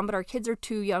 ride around, but our kids are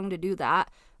too young to do that.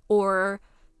 Or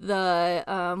the,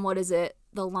 what is it?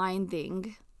 The line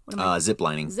thing. Zip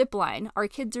lining. Zip line. Our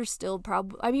kids are still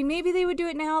probably, I mean, maybe they would do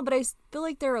it now, but I feel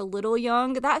like they're a little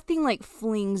young. That thing, like,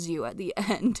 flings you at the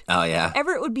end. Oh, yeah.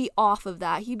 Everett would be off of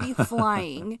that. He'd be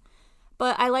flying.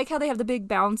 But I like how they have the big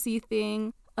bouncy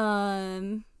thing.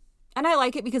 And I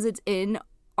like it because it's in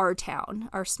our town,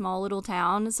 our small little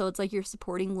town. So it's like you're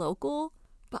supporting local.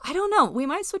 But I don't know. We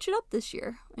might switch it up this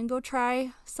year and go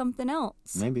try something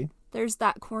else. Maybe. There's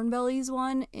that Corn Bellies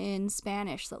one in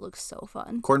Spanish that looks so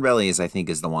fun. Corn Bellies, I think,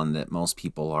 is the one that most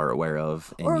people are aware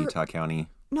of in Utah County.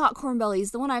 Not Corn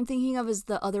Bellies. The one I'm thinking of is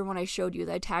the other one I showed you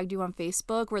that I tagged you on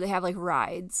Facebook where they have, like,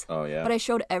 rides. Oh, yeah. But I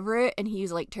showed Everett and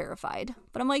he's, like, terrified.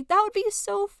 But I'm like, that would be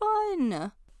so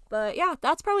fun. But yeah,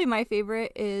 that's probably my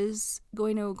favorite, is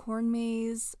going to a corn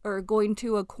maze or going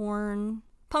to a corn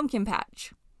pumpkin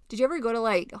patch. Did you ever go to,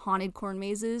 like, haunted corn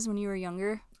mazes when you were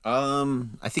younger?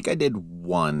 I think I did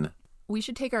one. We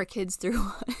should take our kids through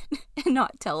one and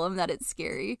not tell them that it's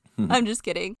scary. I'm just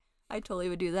kidding. I totally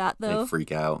would do that, though. They'd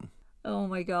freak out. Oh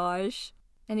my gosh.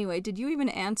 Anyway, did you even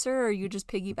answer, or are you just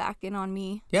piggybacking on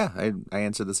me? Yeah, I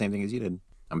answered the same thing as you did.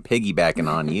 I'm piggybacking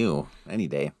on you any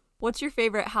day. What's your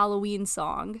favorite Halloween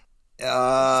song? Puts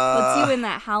you in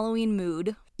that Halloween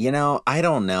mood. You know, I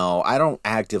don't know. I don't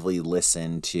actively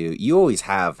listen to... You always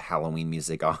have Halloween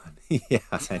music on. Yeah,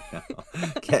 I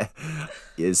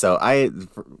know. So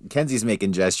Kenzie's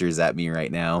making gestures at me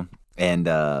right now. And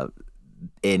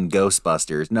in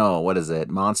Ghostbusters... No, what is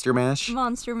it? Monster Mash?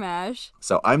 Monster Mash.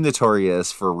 So I'm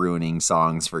notorious for ruining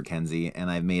songs for Kenzie. And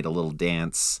I've made a little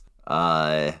dance...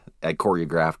 I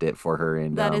choreographed it for her,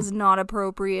 and that is not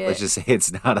appropriate. Let's just say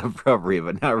it's not appropriate,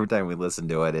 but now every time we listen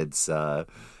to it, it's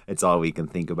all we can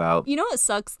think about. You know what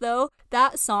sucks though?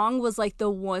 That song was like the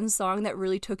one song that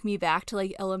really took me back to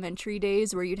like elementary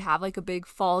days where you'd have like a big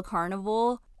fall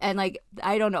carnival, and like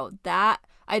I don't know, that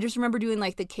I just remember doing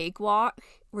like the cakewalk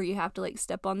where you have to like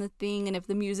step on the thing, and if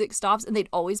the music stops, and they'd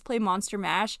always play Monster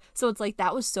Mash. So it's like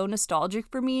that was so nostalgic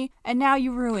for me, and now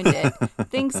you ruined it.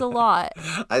 Thanks a lot.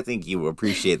 I think you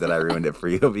appreciate that I ruined it for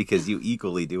you because you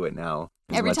equally do it now.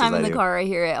 Every time in the car I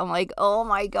hear it, I'm like, oh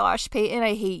my gosh, Peyton,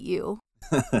 I hate you.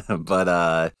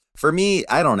 But for me,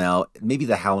 I don't know. Maybe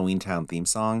the Halloween Town theme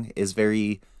song is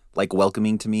very like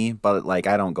welcoming to me, but like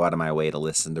I don't go out of my way to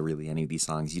listen to really any of these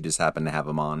songs. You just happen to have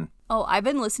them on. Oh, I've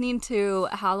been listening to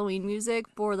Halloween music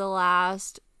for the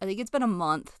last, I think it's been a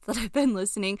month that I've been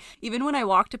listening. Even when I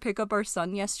walked to pick up our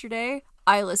son yesterday,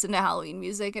 I listened to Halloween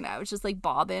music and I was just like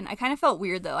bobbing. I kind of felt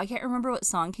weird though. I can't remember what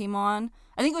song came on.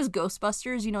 I think it was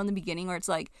Ghostbusters, you know, in the beginning where it's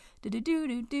like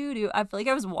do-do-do-do-do-do. I feel like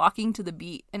I was walking to the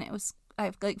beat and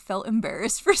I like felt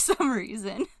embarrassed for some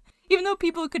reason. Even though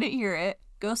people couldn't hear it.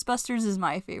 Ghostbusters is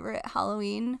my favorite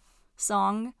Halloween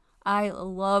song. I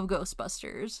love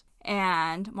Ghostbusters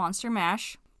and Monster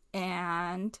Mash,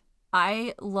 and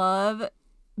I love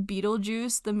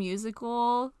Beetlejuice, the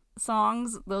musical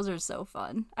songs. Those are so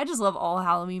fun. I just love all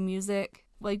Halloween music.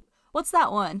 Like, what's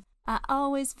that one? I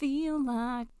always feel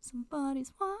like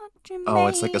somebody's watching me. Oh,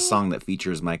 it's like a song that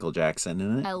features Michael Jackson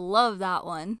in it. I love that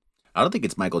one. I don't think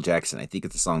it's Michael Jackson. I think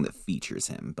it's a song that features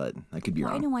him, but I could be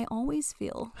wrong. Why do I always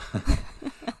feel?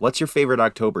 What's your favorite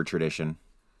October tradition?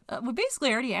 We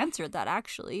basically already answered that,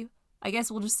 actually. I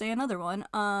guess we'll just say another one.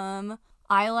 I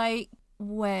like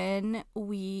Halloween,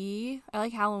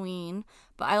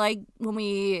 but I like when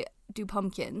we do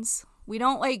pumpkins. We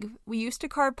used to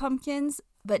carve pumpkins,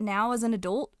 but now as an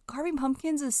adult, carving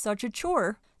pumpkins is such a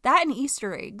chore. That and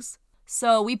Easter eggs.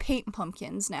 So we paint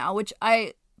pumpkins now, which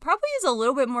probably is a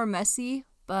little bit more messy,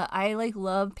 but I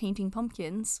love painting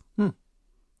pumpkins.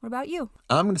 What about you?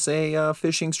 I'm going to say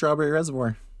fishing Strawberry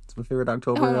Reservoir. It's my favorite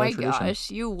October tradition. Oh my gosh,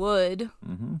 you would.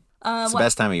 Mm-hmm. It's the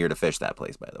best time of year to fish that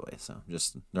place, by the way, so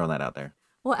just throwing that out there.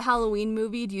 What Halloween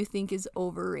movie do you think is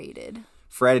overrated?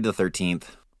 Friday the 13th.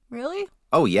 Really?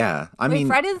 Oh, yeah. I mean,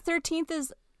 Friday the 13th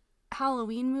is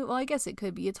Halloween movie? Well, I guess it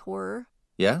could be. It's horror.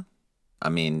 Yeah? I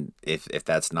mean, if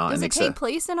that's not Does it take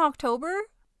place in October?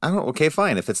 I don't know. Okay,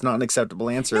 fine. If it's not an acceptable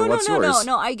answer, what's yours? yours?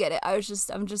 No, I get it. I was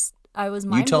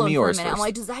mind blown for a minute. First. I'm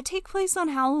like, does that take place on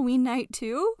Halloween night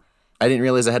too? I didn't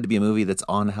realize it had to be a movie that's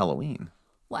on Halloween.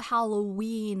 What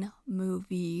Halloween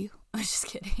movie? I'm just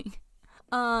kidding.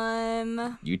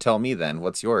 You tell me then.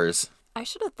 What's yours? I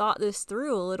should have thought this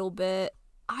through a little bit.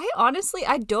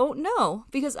 I don't know,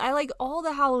 because I like all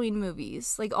the Halloween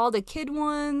movies, like all the kid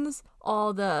ones,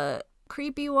 all the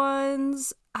creepy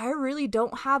ones. I really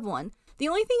don't have one. The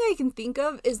only thing I can think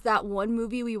of is that one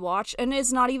movie we watched, and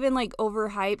it's not even like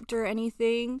overhyped or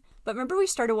anything. But remember we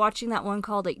started watching that one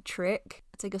called like Trick?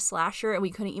 It's like a slasher and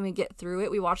we couldn't even get through it.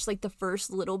 We watched like the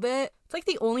first little bit. It's like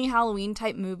the only Halloween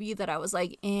type movie that I was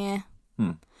like, eh.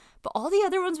 But all the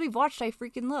other ones we've watched I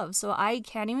freaking love, so I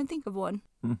can't even think of one.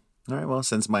 All right, well,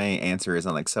 since my answer is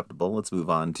unacceptable, let's move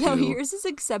on to... No, yours is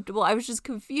acceptable. I was just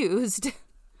confused.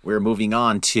 We're moving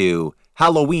on to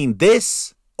Halloween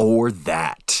this or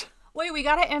that. Wait, we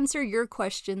gotta answer your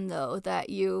question, though, that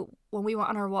when we went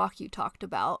on our walk, you talked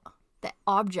about. The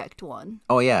object one.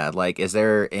 Oh, yeah. Like, is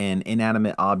there an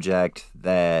inanimate object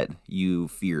that you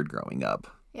feared growing up?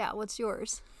 Yeah, what's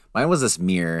yours? Mine was this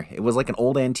mirror. It was like an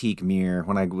old antique mirror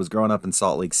when I was growing up in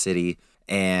Salt Lake City.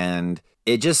 And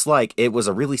it just like, it was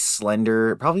a really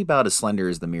slender, probably about as slender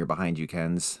as the mirror behind you,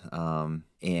 Ken's.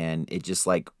 And it just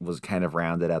like was kind of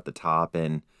rounded at the top.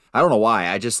 And I don't know why.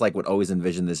 I just like would always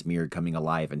envision this mirror coming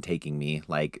alive and taking me.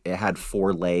 Like it had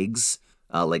 4 legs.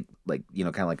 Like you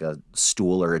know, kind of like a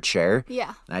stool or a chair.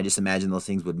 Yeah. And I just imagined those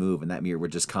things would move and that mirror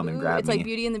would just come and grab me. It's like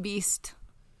Beauty and the Beast,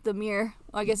 the mirror.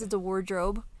 Well, I guess it's a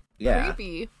wardrobe. Yeah.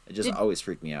 Creepy. It just always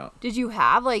freaked me out. Did you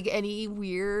have like any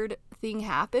weird thing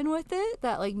happen with it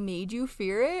that like made you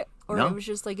fear it? Or No. It was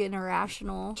just like an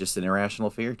irrational... Just an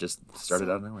irrational fear. Just started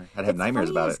out of nowhere. I'd have nightmares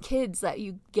about it. It's funny as kids that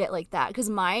you get like that. Because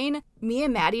me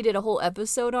and Maddie did a whole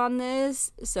episode on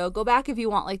this. So go back if you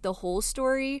want like the whole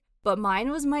story. But mine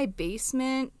was my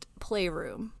basement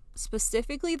playroom,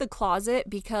 specifically the closet,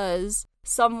 because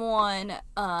someone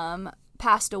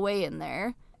passed away in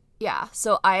there. Yeah,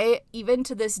 so even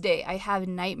to this day, I have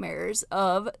nightmares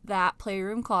of that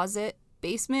playroom closet,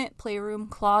 basement playroom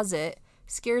closet.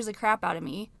 Scares the crap out of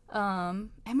me. And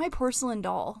my porcelain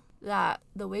doll that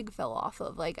the wig fell off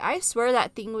of. Like, I swear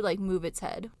that thing would like move its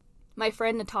head. My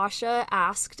friend Natasha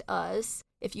asked us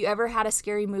if you ever had a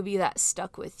scary movie that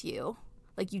stuck with you.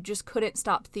 Like, you just couldn't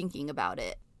stop thinking about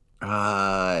it.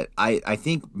 I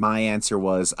think my answer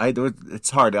was it's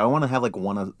hard. I want to have like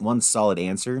one solid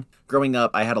answer. Growing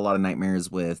up, I had a lot of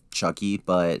nightmares with Chucky,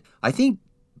 but I think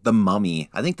the Mummy,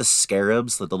 I think the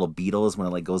scarabs, the little beetles when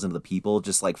it like goes into the people,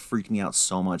 just like freaked me out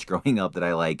so much growing up that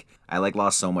I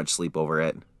lost so much sleep over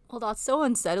it. Well, that's so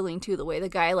unsettling too, the way the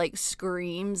guy like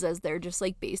screams as they're just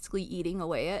like basically eating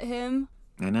away at him.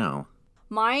 I know.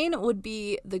 Mine would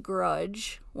be The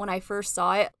Grudge when I first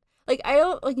saw it.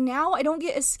 Now I don't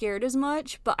get as scared as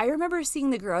much, but I remember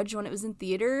seeing The Grudge when it was in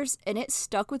theaters, and it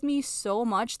stuck with me so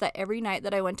much that every night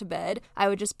that I went to bed, I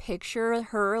would just picture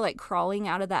her like crawling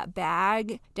out of that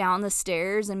bag down the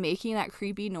stairs and making that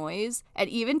creepy noise. And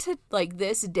even to like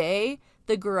this day,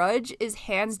 The Grudge is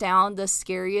hands down the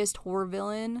scariest horror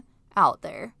villain out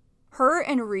there. Her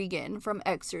and Regan from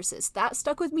Exorcist, that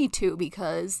stuck with me too,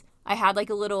 because I had like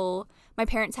my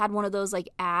parents had one of those like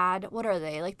what are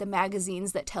they? Like the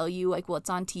magazines that tell you like what's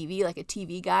on TV, like a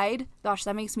TV guide. Gosh,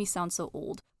 that makes me sound so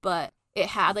old. But it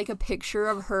had like a picture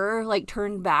of her like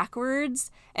turned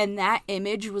backwards, and that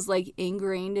image was like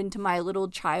ingrained into my little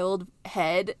child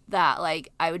head that like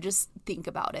I would just think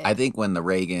about it. I think when the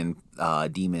Reagan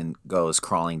demon goes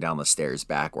crawling down the stairs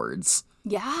backwards.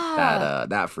 Yeah.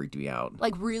 That freaked me out.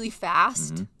 Like really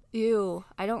fast. Mm-hmm. Ew,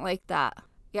 I don't like that.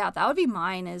 Yeah, that would be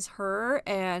mine, is her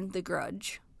and The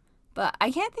Grudge. But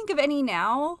I can't think of any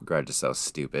now. Grudge is so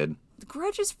stupid. The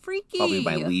Grudge is freaky. Probably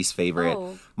my least favorite.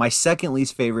 Oh. My second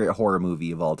least favorite horror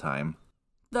movie of all time.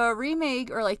 The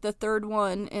remake, or like the third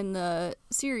one in the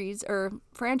series or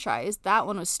franchise, that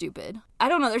one was stupid. I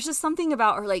don't know, there's just something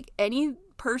about her, like any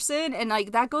person, and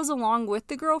like that goes along with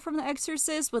the girl from The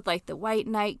Exorcist with like the white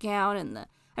nightgown and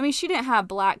she didn't have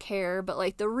black hair, but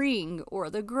like The Ring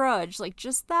or The Grudge, like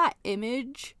just that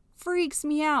image freaks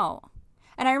me out.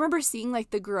 And I remember seeing like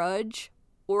The Grudge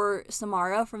or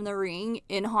Samara from The Ring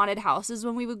in haunted houses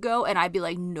when we would go, and I'd be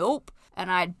like, nope.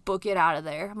 And I'd book it out of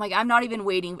there. I'm like, I'm not even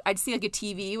waiting. I'd see like a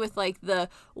TV with like the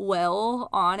well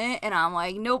on it, and I'm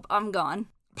like, nope, I'm gone.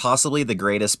 Possibly the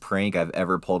greatest prank I've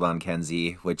ever pulled on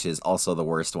Kenzie, which is also the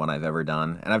worst one I've ever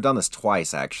done. And I've done this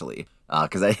twice, actually,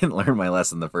 because I didn't learn my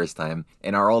lesson the first time.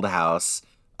 In our old house,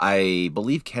 I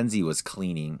believe Kenzie was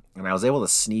cleaning, and I was able to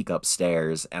sneak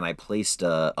upstairs, and I placed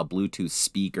a Bluetooth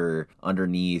speaker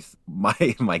underneath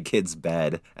my kid's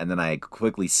bed, and then I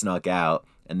quickly snuck out.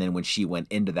 And then when she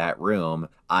went into that room,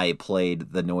 I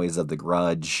played the noise of The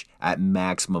Grudge at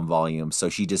maximum volume, so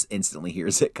she just instantly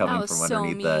hears it coming from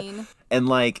underneath the... And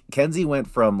like Kenzie went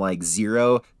from like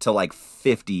 0 to like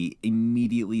 50,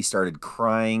 immediately started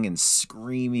crying and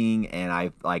screaming, and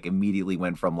I like immediately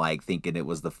went from like thinking it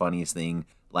was the funniest thing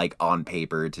like on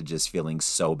paper to just feeling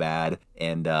so bad.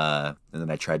 And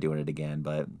then I tried doing it again,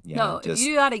 but yeah. No, if you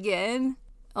do that again,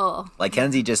 Oh. Like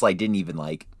Kenzie just like didn't even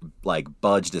like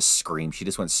budge to scream. She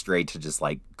just went straight to just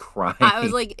like crying. I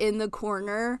was like in the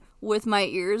corner with my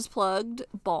ears plugged,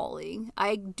 bawling.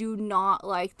 I do not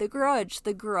like The Grudge.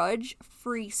 The Grudge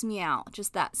freaks me out.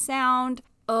 Just that sound.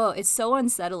 Oh, it's so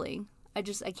unsettling. I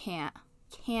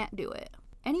can't do it.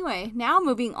 Anyway, now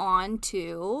moving on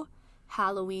to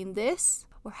Halloween this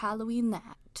or Halloween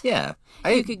that. Yeah.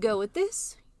 You could go with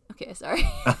this. Okay, sorry.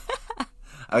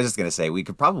 I was just going to say, we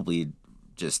could probably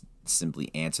just simply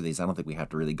answer these. I don't think we have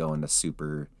to really go into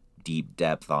super deep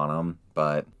depth on them,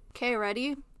 but... Okay,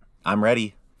 ready? I'm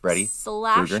ready. Ready?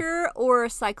 Slasher or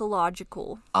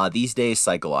psychological? These days,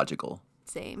 psychological.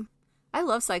 Same. I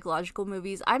love psychological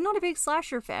movies. I'm not a big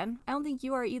slasher fan. I don't think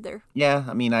you are either. Yeah,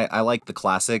 I mean, I like the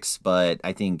classics, but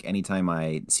I think anytime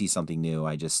I see something new,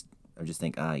 I just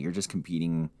think, you're just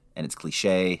competing, and it's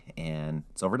cliche, and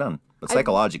it's overdone. But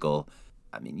psychological...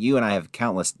 I mean, you and I have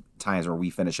countless times where we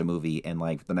finish a movie and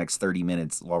like the next 30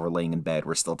 minutes while we're laying in bed,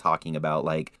 we're still talking about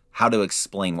like how to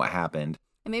explain what happened.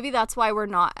 And maybe that's why we're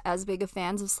not as big of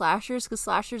fans of slashers, because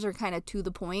slashers are kind of to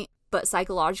the point, but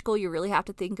psychological you really have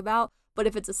to think about. But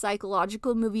if it's a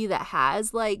psychological movie that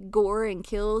has like gore and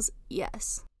kills,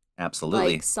 yes.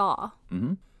 Absolutely. Like Saw.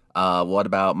 Mm-hmm. What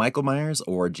about Michael Myers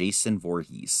or Jason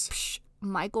Voorhees? Psh,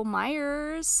 Michael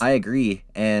Myers. I agree.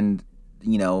 And,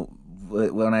 you know,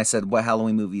 when I said what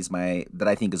Halloween movies that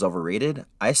I think is overrated,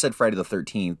 I said Friday the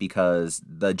 13th because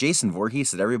the Jason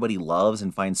Voorhees that everybody loves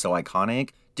and finds so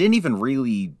iconic didn't even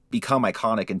really become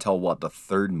iconic until, the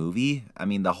third movie? I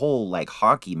mean, the whole, like,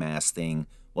 hockey mask thing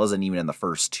wasn't even in the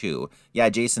first two. Yeah,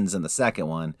 Jason's in the second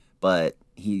one, but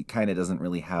he kind of doesn't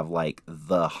really have, like,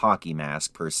 the hockey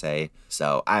mask, per se.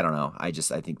 So, I don't know. I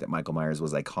think that Michael Myers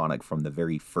was iconic from the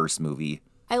very first movie.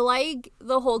 I like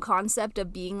the whole concept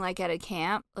of being like at a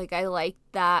camp. Like I like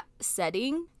that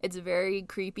setting. It's very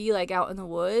creepy, like out in the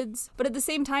woods. But at the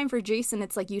same time for Jason,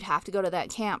 it's like you'd have to go to that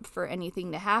camp for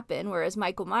anything to happen. Whereas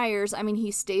Michael Myers, I mean,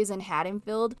 he stays in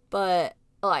Haddonfield, but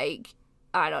like,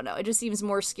 I don't know. It just seems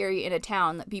more scary in a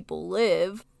town that people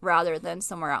live rather than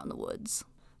somewhere out in the woods.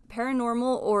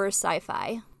 Paranormal or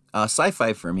sci-fi?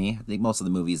 Sci-fi for me. I think most of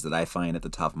the movies that I find at the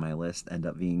top of my list end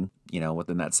up being,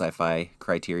 within that sci-fi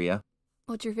criteria.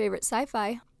 What's your favorite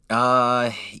sci-fi?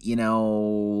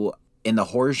 In the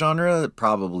horror genre,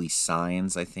 probably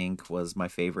Signs, I think, was my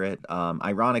favorite.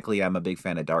 Ironically, I'm a big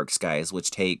fan of Dark Skies,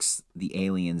 which takes the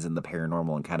aliens and the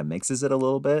paranormal and kind of mixes it a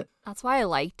little bit. That's why I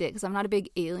liked it, because I'm not a big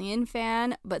alien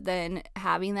fan, but then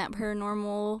having that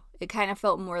paranormal, it kind of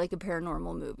felt more like a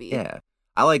paranormal movie. Yeah.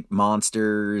 I like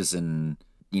monsters and...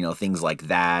 things like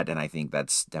that, and I think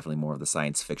that's definitely more of the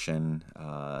science fiction,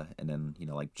 and then,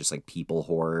 just like people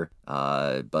horror,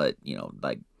 but,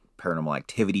 like paranormal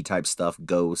activity type stuff,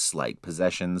 ghosts, like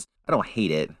possessions. I don't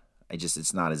hate it,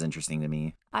 it's not as interesting to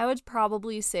me. I would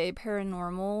probably say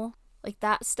paranormal. Like,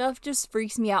 that stuff just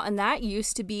freaks me out, and that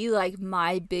used to be, like,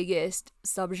 my biggest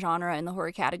subgenre in the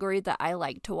horror category that I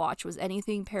like to watch was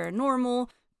anything paranormal,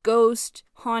 ghost,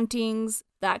 hauntings,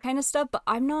 that kind of stuff, but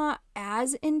I'm not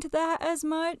as into that as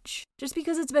much, just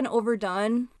because it's been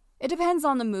overdone. It depends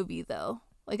on the movie, though.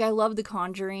 Like, I love The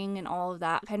Conjuring and all of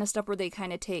that kind of stuff where they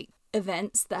kind of take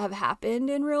events that have happened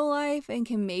in real life and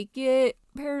can make it,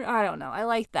 I don't know, I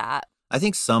like that. I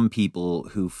think some people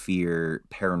who fear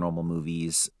paranormal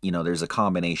movies, there's a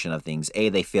combination of things. A,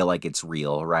 they feel like it's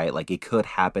real, right? Like, it could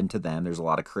happen to them. There's a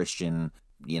lot of Christian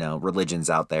religions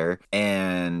out there.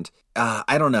 And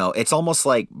I don't know. It's almost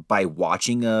like by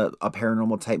watching a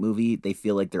paranormal type movie, they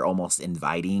feel like they're almost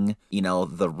inviting,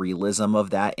 the realism of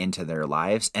that into their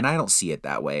lives. And I don't see it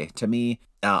that way. To me,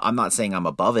 I'm not saying I'm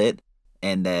above it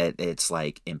and that it's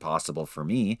like impossible for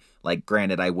me. Like,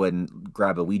 granted, I wouldn't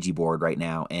grab a Ouija board right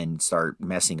now and start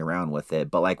messing around with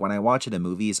it. But like when I watch it in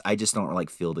movies, I just don't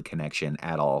like feel the connection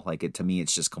at all. Like, to me,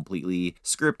 it's just completely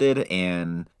scripted,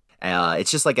 and it's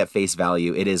just like at face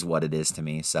value, it is what it is to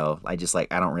me. So I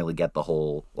don't really get the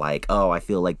whole like, oh, I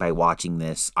feel like by watching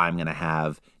this, I'm going to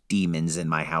have demons in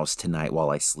my house tonight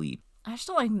while I sleep. I just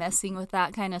don't like messing with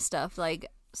that kind of stuff. Like,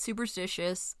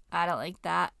 superstitious, I don't like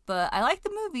that. But I like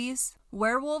the movies.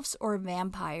 Werewolves or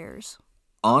vampires?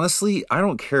 Honestly, I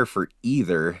don't care for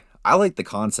either. I like the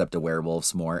concept of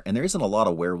werewolves more, and there isn't a lot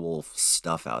of werewolf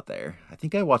stuff out there. I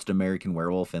think I watched American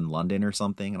Werewolf in London or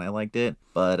something, and I liked it,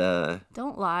 but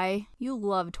Don't lie. You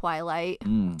love Twilight.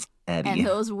 Eddie. And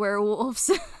those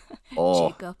werewolves.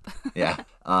 Oh. Jacob. Yeah.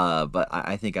 But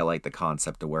I think I like the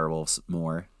concept of werewolves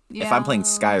more. Yeah. If I'm playing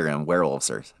Skyrim, werewolves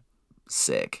are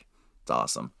sick. It's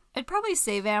awesome. I'd probably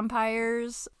say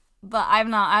vampires, but I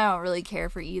don't really care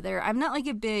for either. I'm not like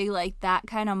a big, like, that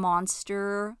kind of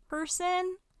monster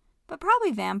person. But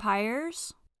probably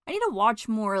vampires. I need to watch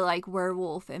more like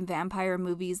werewolf and vampire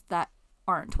movies that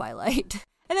aren't Twilight.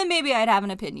 And then maybe I'd have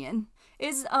an opinion.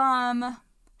 Is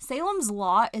Salem's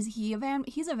Lot, is he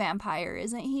he's a vampire,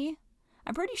 isn't he?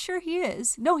 I'm pretty sure he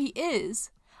is. No, he is.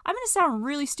 I'm gonna sound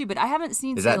really stupid. I haven't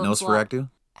seen Is that Salem's Lot. Nosferatu?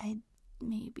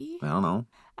 Maybe. I don't know.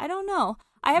 I don't know.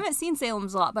 I haven't seen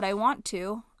Salem's Lot, but I want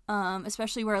to.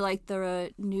 Especially where like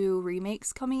the new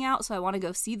remake's coming out, so I want to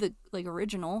go see the like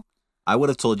original. I would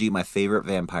have told you my favorite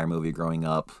vampire movie growing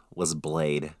up was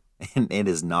Blade, and it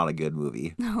is not a good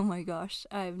movie. Oh my gosh,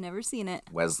 I've never seen it.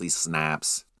 Wesley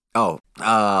Snipes. Oh,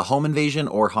 Home Invasion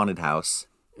or Haunted House?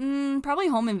 Probably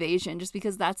Home Invasion, just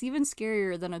because that's even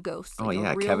scarier than a ghost.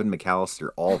 Like Kevin McAllister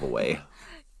all the way.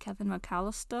 Kevin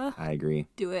McAllister? I agree.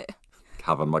 Do it.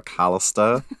 Kevin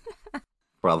McAllister?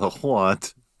 Brother,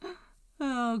 what?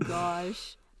 Oh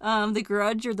gosh. The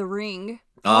Grudge or The Ring?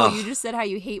 Oh, you just said how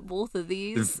you hate both of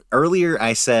these. Earlier,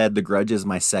 I said The Grudge is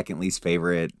my second least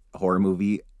favorite horror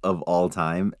movie of all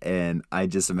time, and I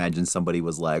just imagine somebody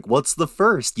was like, what's the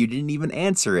first? You didn't even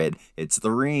answer it. It's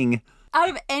The Ring. Out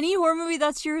of any horror movie,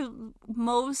 that's your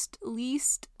most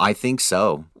least? I think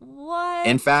so. What?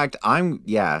 In fact,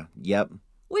 yep.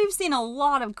 We've seen a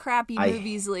lot of crappy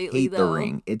movies lately, I hate though. The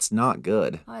Ring. It's not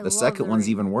good. The second one's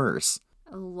even worse.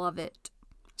 I love it.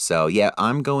 So, yeah,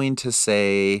 I'm going to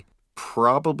say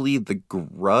probably The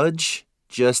Grudge,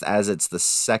 just as it's the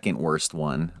second worst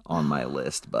one on my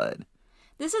list, but...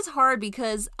 This is hard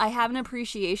because I have an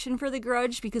appreciation for The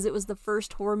Grudge because it was the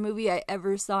first horror movie I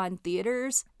ever saw in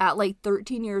theaters at like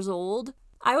 13 years old.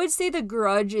 I would say The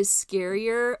Grudge is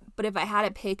scarier, but if I had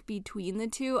to pick between the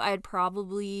two, I'd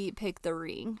probably pick The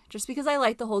Ring. Just because I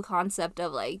like the whole concept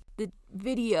of like the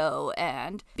video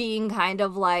and being kind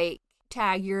of like,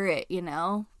 tag, you're it, you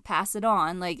know? Pass it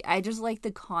on. Like, I just like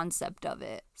the concept of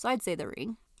it. So I'd say The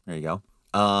Ring. There you go.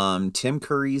 Tim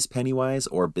Curry's Pennywise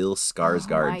or Bill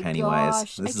Skarsgård Pennywise?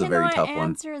 Gosh. This is a very tough one. I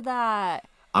answer that.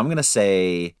 I'm going to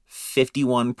say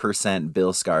 51%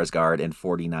 Bill Skarsgård and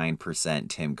 49%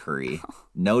 Tim Curry.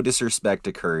 No disrespect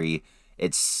to Curry.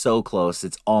 It's so close.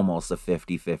 It's almost a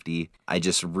 50-50. I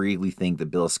just really think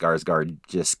that Bill Skarsgård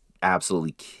just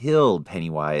absolutely killed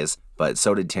Pennywise, but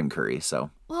so did Tim Curry, so...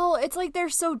 Well, it's like they're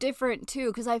so different, too,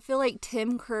 because I feel like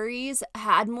Tim Curry's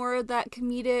had more of that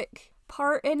comedic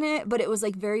part in it, but it was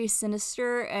like very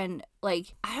sinister and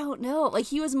like, I don't know, like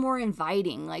he was more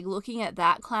inviting. Like looking at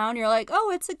that clown, you're like,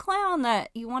 oh, it's a clown that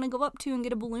you want to go up to and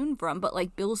get a balloon from. But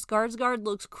like Bill Skarsgård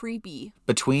looks creepy.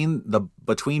 Between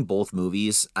both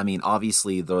movies, I mean,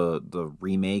 obviously the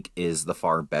remake is the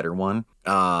far better one.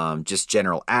 Just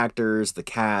general actors, the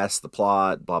cast, the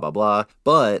plot, blah blah blah.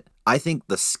 But I think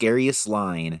the scariest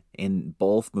line in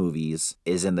both movies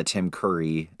is in the Tim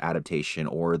Curry adaptation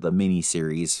or the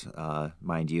miniseries,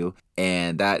 mind you.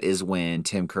 And that is when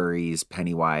Tim Curry's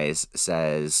Pennywise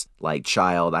says, like,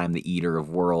 child, I'm the eater of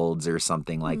worlds or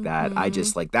something like that. I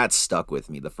just, like, that stuck with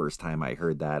me the first time I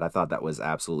heard that. I thought that was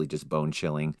absolutely just bone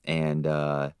chilling. And,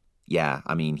 yeah,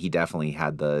 I mean, he definitely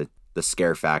had the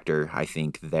scare factor, I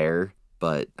think, there.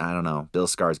 But I don't know. Bill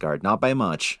Skarsgård, not by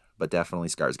much, but definitely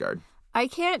Skarsgård. I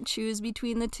can't choose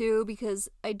between the two because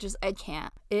I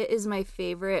can't. It is my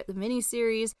favorite. The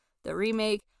miniseries, the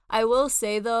remake. I will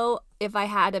say, though, if I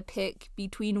had to pick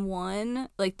between one,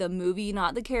 like the movie,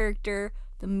 not the character,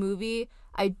 the movie,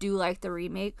 I do like the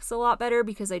remakes a lot better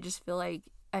because I just feel like,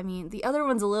 I mean, the other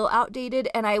one's a little outdated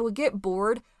and I would get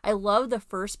bored. I love the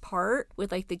first part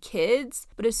with like the kids,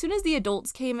 but as soon as the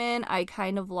adults came in, I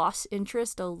kind of lost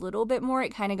interest a little bit more.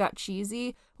 It kind of got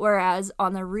cheesy, whereas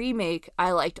on the remake,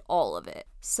 I liked all of it.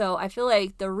 So I feel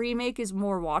like the remake is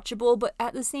more watchable, but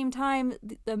at the same time,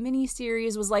 the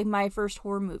miniseries was like my first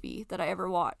horror movie that I ever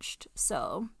watched.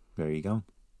 So there you go.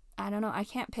 I don't know. I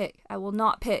can't pick. I will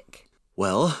not pick.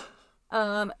 Well...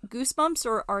 Goosebumps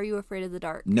or Are You Afraid of the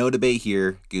Dark? No debate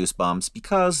here, Goosebumps,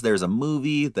 because there's a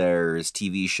movie, there's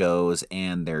TV shows,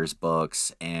 and there's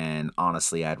books, and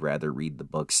honestly, I'd rather read the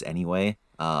books anyway.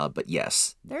 But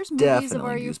yes, there's movies of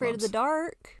Are You Afraid of the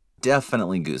Dark?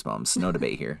 Definitely Goosebumps, no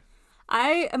debate here.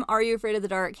 I am Are You Afraid of the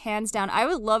Dark, hands down. I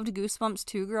would loved Goosebumps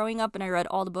too growing up, and I read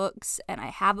all the books, and I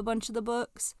have a bunch of the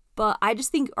books, but I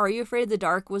just think Are You Afraid of the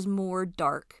Dark was more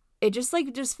dark. It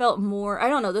just felt more, I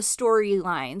don't know, the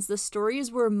storylines. The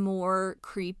stories were more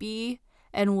creepy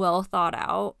and well thought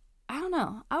out. I don't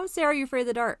know. I would say Are You Afraid of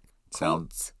the Dark?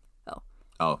 Cults.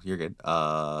 Oh, you're good.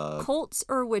 Cults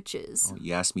or witches? Oh,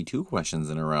 you asked me 2 questions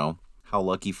in a row. How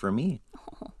lucky for me.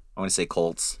 Oh. I want to say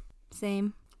cults.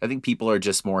 Same. I think people are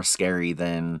just more scary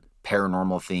than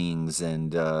paranormal things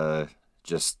and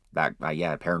just that,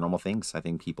 paranormal things. I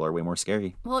think people are way more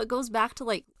scary. Well, it goes back to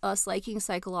like us liking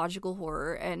psychological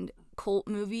horror, and cult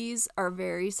movies are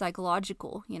very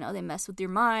psychological. You know, they mess with your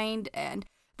mind. And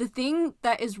the thing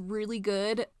that is really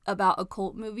good about a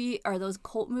cult movie are those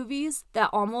cult movies that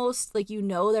almost, like, you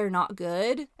know, they're not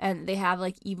good and they have,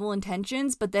 like, evil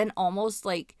intentions, but then almost,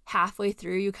 like, halfway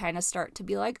through you kind of start to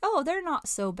be like, oh, they're not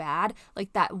so bad.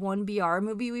 Like that one BR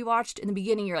movie we watched, in the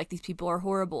beginning you're like, these people are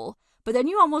horrible. But then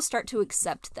you almost start to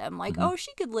accept them. Like, oh,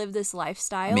 she could live this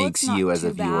lifestyle. Makes you, as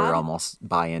a viewer, almost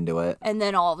buy into it. And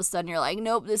then all of a sudden you're like,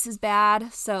 nope, this is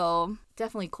bad. So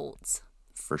definitely cults.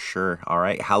 For sure. All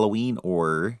right. Halloween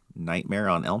or Nightmare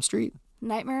on Elm Street?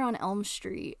 Nightmare on Elm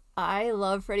Street. I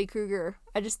love Freddy Krueger.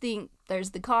 I just think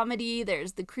there's the comedy,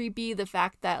 there's the creepy, the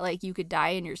fact that, like, you could die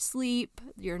in your sleep.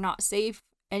 You're not safe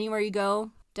anywhere you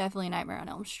go. Definitely Nightmare on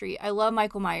Elm Street. I love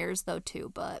Michael Myers, though,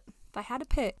 too. But if I had to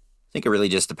pick, I think it really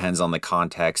just depends on the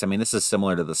context. I mean, this is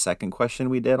similar to the second question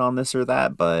we did on this or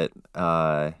that, but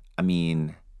I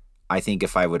mean, I think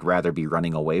if I would rather be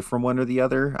running away from one or the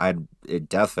other, it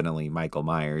definitely Michael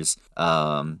Myers.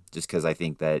 Just because I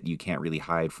think that you can't really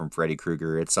hide from Freddy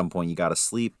Krueger. At some point, you got to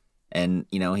sleep, and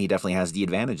you know he definitely has the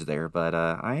advantage there. But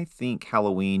I think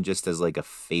Halloween just as like a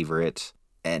favorite,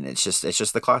 and it's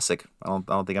just the classic. I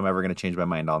don't think I'm ever gonna change my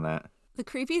mind on that. the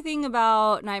creepy thing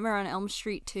about Nightmare on Elm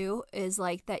Street 2 is,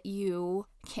 like, that you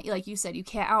can't, like you said, you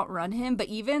can't outrun him, but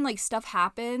even, like, stuff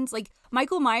happens. Like,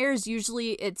 Michael Myers,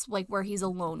 usually it's, like, where he's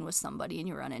alone with somebody and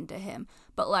you run into him.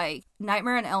 But, like,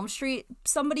 Nightmare on Elm Street,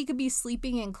 somebody could be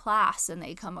sleeping in class and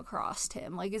they come across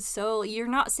him. Like, it's so, you're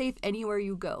not safe anywhere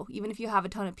you go. Even if you have a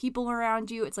ton of people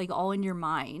around you, it's, like, all in your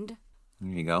mind.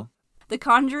 There you go. The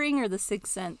Conjuring or The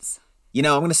Sixth Sense? You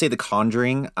know, I'm going to say The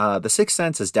Conjuring. The Sixth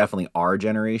Sense is definitely our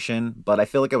generation, but I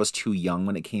feel like I was too young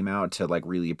when it came out to, like,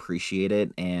 really appreciate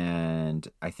it. And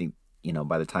I think, you know,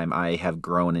 by the time I have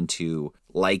grown into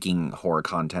liking horror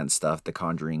content stuff, The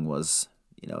Conjuring was,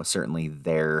 you know, certainly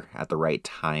there at the right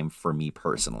time for me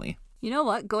personally. You know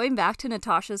what? Going back to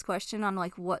Natasha's question on,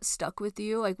 like, what stuck with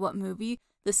you, like, what movie?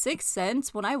 The Sixth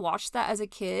Sense, when I watched that as a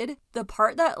kid, the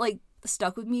part that, like,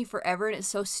 stuck with me forever, and it's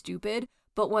so stupid,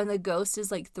 but when the ghost is,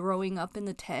 like, throwing up in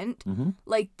the tent,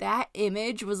 like, that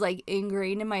image was, like,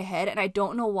 ingrained in my head, and I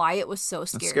don't know why it was so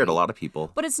scary. It scared a lot of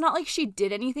people. But it's not like she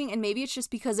did anything, and maybe it's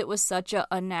just because it was such a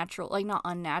unnatural, like, not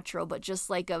unnatural, but just,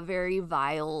 like, a very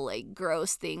vile, like,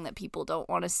 gross thing that people don't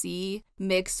want to see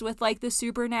mixed with, like, the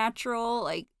supernatural.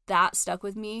 Like, that stuck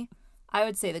with me. I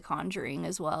would say The Conjuring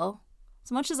as well.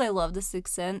 As much as I love The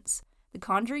Sixth Sense, The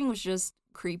Conjuring was just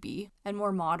creepy and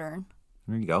more modern.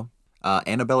 There you go.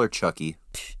 Annabelle or Chucky,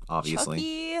 obviously.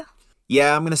 Chucky.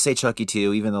 Yeah, I'm going to say Chucky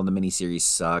too, even though the miniseries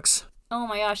sucks. Oh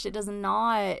my gosh, it does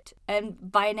not. And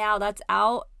by now that's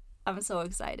out. I'm so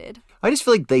excited. I just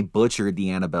feel like they butchered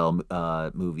the Annabelle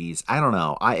movies. I don't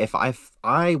know. If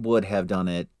I would have done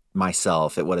it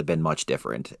myself, it would have been much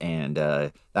different. And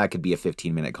that could be a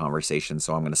 15-minute conversation,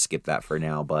 so I'm going to skip that for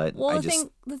now. But well,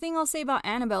 the thing I'll say about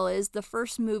Annabelle is the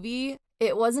first movie,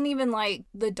 it wasn't even like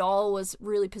the doll was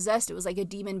really possessed. It was like a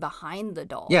demon behind the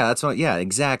doll. Yeah, yeah,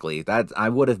 exactly. That I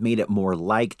would have made it more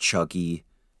like Chucky,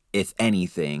 if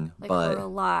anything. Like but her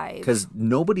alive. Because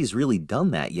nobody's really done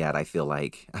that yet, I feel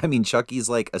like. I mean, Chucky's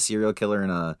like a serial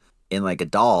killer in like a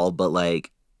doll, but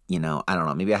like, you know, I don't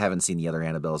know. Maybe I haven't seen the other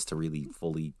Annabelles to really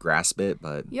fully grasp it,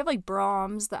 but you have like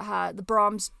Brahms that had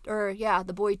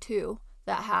the boy too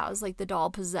that has like the doll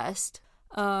possessed.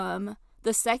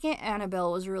 The second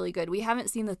Annabelle was really good. We haven't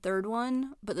seen the third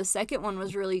one, but the second one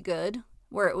was really good,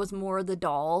 where it was more the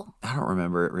doll. I don't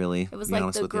remember it really. It was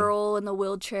like the girl in the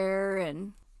wheelchair,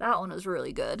 and that one was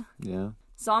really good. Yeah.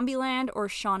 Zombieland or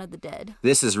Shaun of the Dead?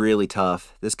 This is really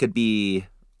tough. This could be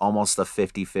almost a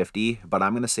 50-50, but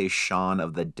I'm going to say Shaun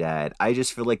of the Dead. I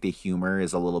just feel like the humor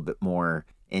is a little bit more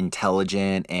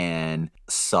intelligent and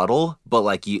subtle, but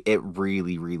like it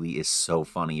really, really is so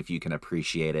funny if you can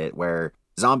appreciate it, where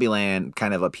Zombieland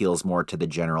kind of appeals more to the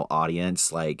general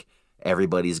audience. Like,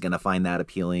 everybody's going to find that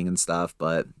appealing and stuff,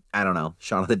 but I don't know.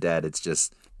 Shaun of the Dead, it's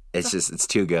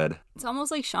too good. It's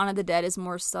almost like Shaun of the Dead is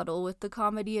more subtle with the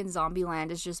comedy, and Zombieland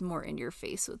is just more in your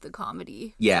face with the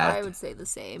comedy. Yeah. So I would say the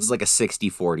same. It's like a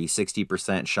 60-40,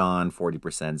 60% Shaun, 40%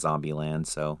 Zombieland.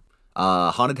 So,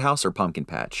 Haunted House or Pumpkin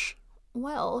Patch?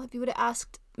 Well, if you would have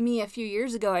asked me a few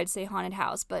years ago, I'd say Haunted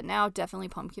House, but now definitely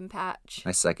Pumpkin Patch.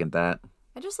 I second that.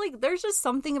 I just like, there's just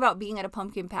something about being at a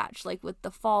pumpkin patch, like with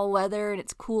the fall weather and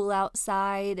it's cool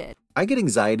outside. And I get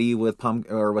anxiety with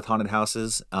haunted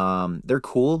houses. They're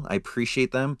cool. I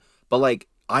appreciate them. But like,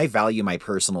 I value my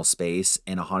personal space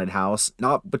in a haunted house,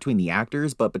 not between the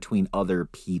actors, but between other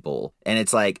people. And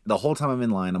it's like the whole time I'm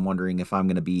in line, I'm wondering if I'm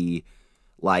going to be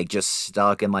like just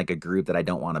stuck in like a group that I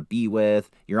don't want to be with.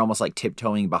 You're almost like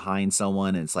tiptoeing behind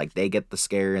someone and it's like they get the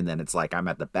scare and then it's like I'm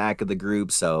at the back of the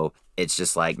group. So it's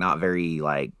just like not very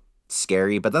like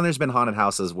scary. But then there's been haunted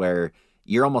houses where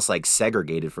you're almost like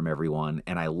segregated from everyone.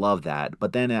 And I love that.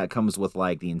 But then it comes with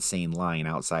like the insane line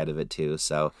outside of it too.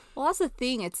 So, well, that's the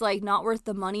thing. It's like not worth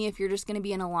the money if you're just going to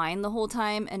be in a line the whole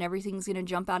time and everything's going to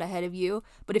jump out ahead of you.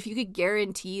 But if you could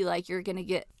guarantee like you're going to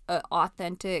get an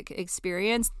authentic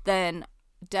experience, then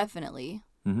definitely.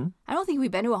 mm-hmm. I don't think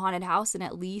we've been to a haunted house in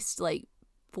at least like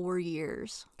 4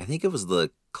 years. I think it was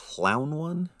the clown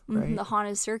one, right? The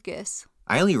haunted circus.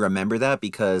 I only remember that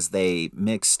because they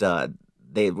mixed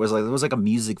there was like a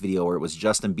music video where it was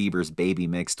Justin Bieber's Baby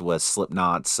mixed with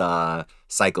Slipknot's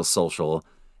Psychosocial,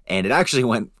 and it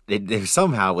actually it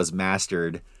somehow was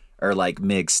mastered or like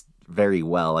mixed very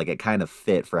well. Like it kind of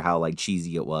fit for how like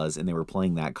cheesy it was, and they were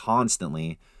playing that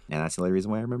constantly, and that's the only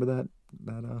reason why I remember that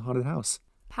haunted house.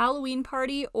 Halloween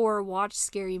party or watch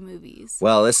scary movies?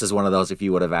 Well, this is one of those, if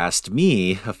you would have asked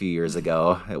me a few years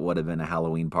ago, it would have been a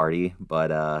Halloween party,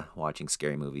 but watching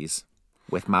scary movies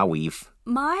with my weave.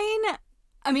 Mine,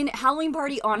 I mean, Halloween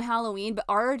party on Halloween, but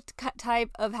our type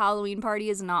of Halloween party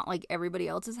is not like everybody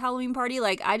else's Halloween party.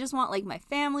 Like, I just want like my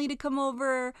family to come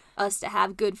over, us to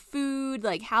have good food,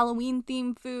 like Halloween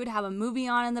themed food, have a movie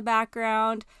on in the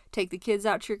background, take the kids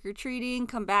out trick-or-treating,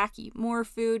 come back, eat more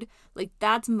food. Like,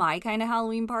 that's my kind of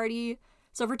Halloween party.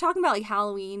 So if we're talking about like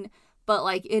Halloween, but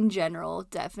like in general,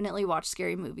 definitely watch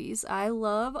scary movies. I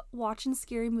love watching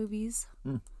scary movies.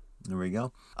 There we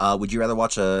go. Would you rather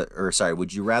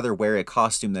would you rather wear a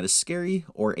costume that is scary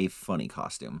or a funny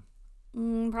costume?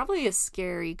 Probably a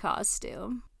scary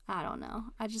costume. I don't know.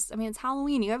 It's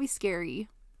Halloween. You gotta be scary.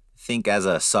 Think as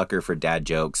a sucker for dad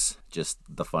jokes, just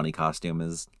the funny costume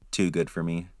is too good for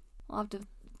me. We'll have to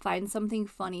find something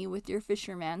funny with your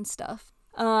fisherman stuff.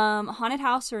 Haunted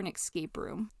house or an escape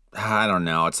room? I don't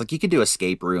know. It's like you could do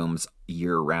escape rooms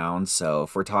year round. So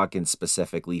if we're talking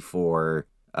specifically for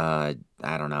I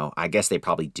don't know. I guess they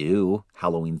probably do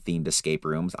Halloween themed escape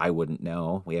rooms. I wouldn't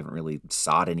know. We haven't really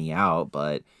sought any out,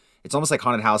 but it's almost like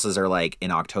haunted houses are like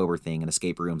an October thing and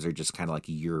escape rooms are just kind of like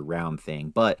a year round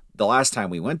thing. But the last time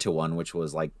we went to one, which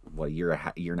was like a year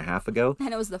and a half ago.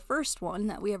 And it was the first one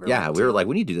that we ever went to. We were like,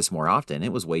 we need to do this more often.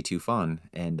 It was way too fun.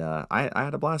 And I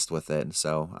had a blast with it.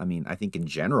 So, I mean, I think in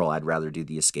general, I'd rather do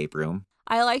the escape room.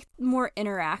 I like more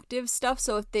interactive stuff,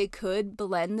 so if they could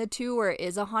blend the two where it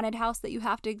is a haunted house that you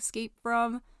have to escape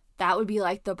from, that would be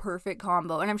like the perfect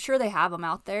combo. And I'm sure they have them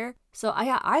out there. So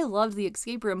I loved the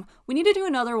escape room. We need to do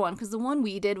another one because the one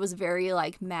we did was very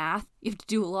like math. You have to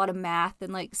do a lot of math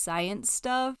and like science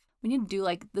stuff. We need to do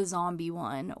like the zombie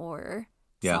one or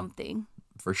something.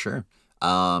 For sure.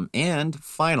 And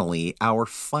finally, our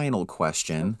final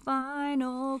question.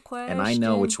 And I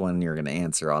know which one you're going to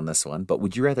answer on this one, but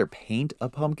would you rather paint a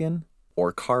pumpkin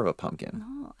or carve a pumpkin?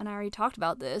 Oh, and I already talked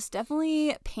about this.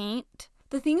 Definitely paint.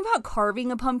 The thing about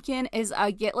carving a pumpkin is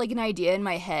I get like an idea in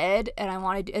my head and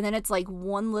and then it's like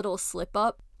one little slip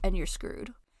up and you're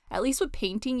screwed. At least with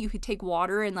painting, you could take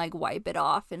water and like wipe it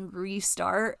off and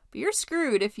restart. But you're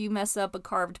screwed if you mess up a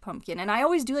carved pumpkin. And I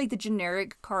always do like the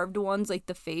generic carved ones, like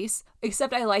the face.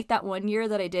 Except I like that one year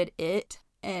that I did it.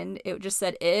 And it just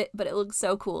said it, but it looked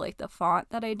so cool, like the font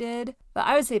that I did. But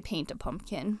I would say paint a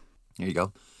pumpkin. There you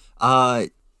go. I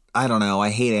don't know.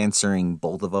 I hate answering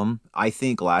both of them. I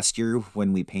think last year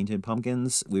when we painted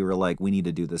pumpkins, we were like, we need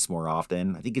to do this more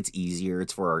often. I think it's easier.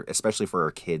 It's especially for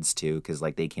our kids too, because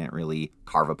like they can't really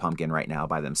carve a pumpkin right now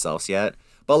by themselves yet.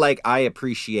 But like I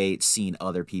appreciate seeing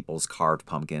other people's carved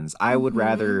pumpkins. I would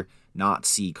rather not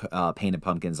see painted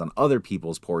pumpkins on other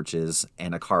people's porches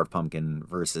and a carved pumpkin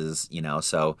versus,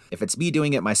 so if it's me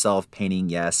doing it myself, painting,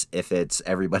 yes. If it's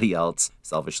everybody else,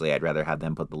 selfishly, I'd rather have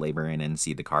them put the labor in and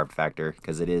see the carved factor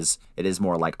because it is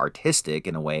more like artistic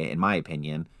in a way, in my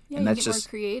opinion. Yeah, and that's you get just more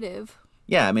creative.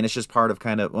 Yeah, I mean, it's just part of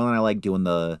kind of, and I like doing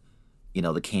the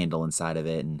candle inside of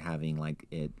it and having like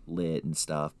it lit and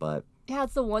stuff, but yeah,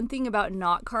 it's the one thing about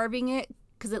not carving it.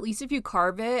 Because at least if you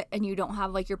carve it and you don't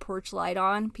have like your porch light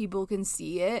on, people can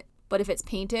see it. But if it's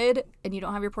painted and you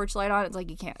don't have your porch light on, it's like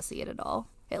you can't see it at all.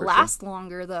 It lasts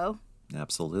longer though.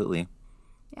 Absolutely.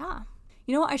 Yeah.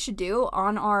 You know what I should do?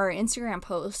 On our Instagram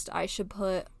post, I should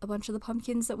put a bunch of the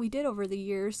pumpkins that we did over the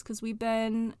years. Because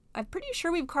I'm pretty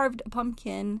sure we've carved a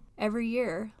pumpkin every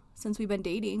year since we've been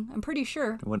dating. I'm pretty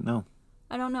sure. I wouldn't know.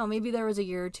 I don't know. Maybe there was a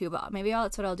year or two, but maybe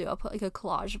that's what I'll do. I'll put like a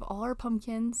collage of all our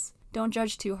pumpkins. Don't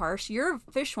judge too harsh. Your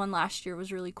fish one last year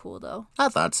was really cool, though. I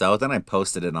thought so. Then I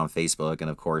posted it on Facebook, and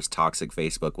of course, toxic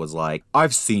Facebook was like,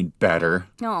 I've seen better.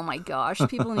 Oh my gosh.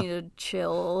 People need to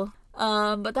chill.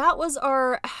 But that was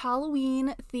our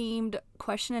Halloween themed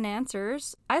question and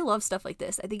answers. I love stuff like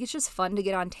this. I think it's just fun to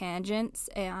get on tangents,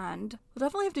 and we'll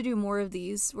definitely have to do more of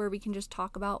these where we can just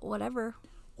talk about whatever.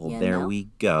 Well, there we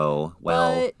go.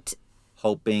 Well, but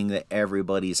hoping that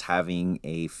everybody's having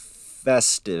a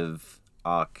festive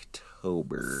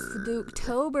October.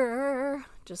 Spooktober.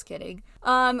 Just kidding.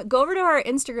 Go over to our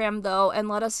Instagram, though, and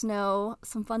let us know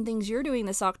some fun things you're doing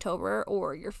this October,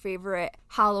 or your favorite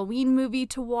Halloween movie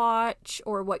to watch,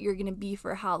 or what you're going to be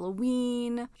for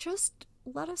Halloween. Just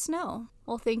let us know.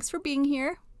 Well, thanks for being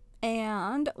here,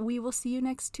 and we will see you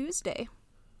next Tuesday.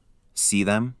 See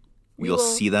them? You'll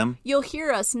see them? You'll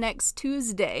hear us next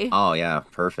Tuesday. Oh, yeah.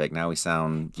 Perfect. Now we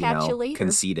sound, Catch you later.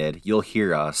 conceited. You'll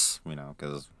hear us,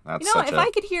 because that's if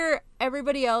I could hear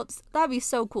everybody else, that'd be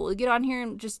so cool. To get on here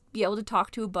and just be able to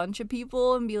talk to a bunch of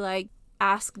people and be like,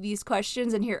 ask these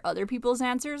questions and hear other people's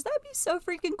answers. That'd be so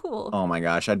freaking cool. Oh, my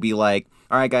gosh. I'd be like,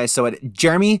 all right, guys. So,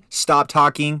 Jeremy, stop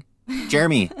talking.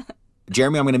 Jeremy, I'm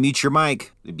going to mute your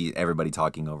mic. It'd be everybody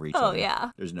talking over each other. Oh,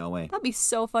 yeah. There's no way. That'd be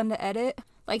so fun to edit.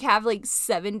 Like, have,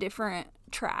 7 different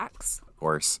tracks. Of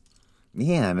course.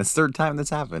 Man, it's the third time that's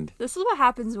happened. This is what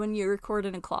happens when you record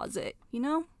in a closet, you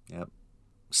know? Yep.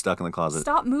 Stuck in the closet.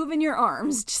 Stop moving your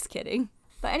arms. Just kidding.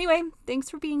 But anyway, thanks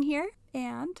for being here,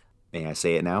 and... May I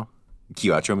say it now?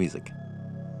 Cue outro music.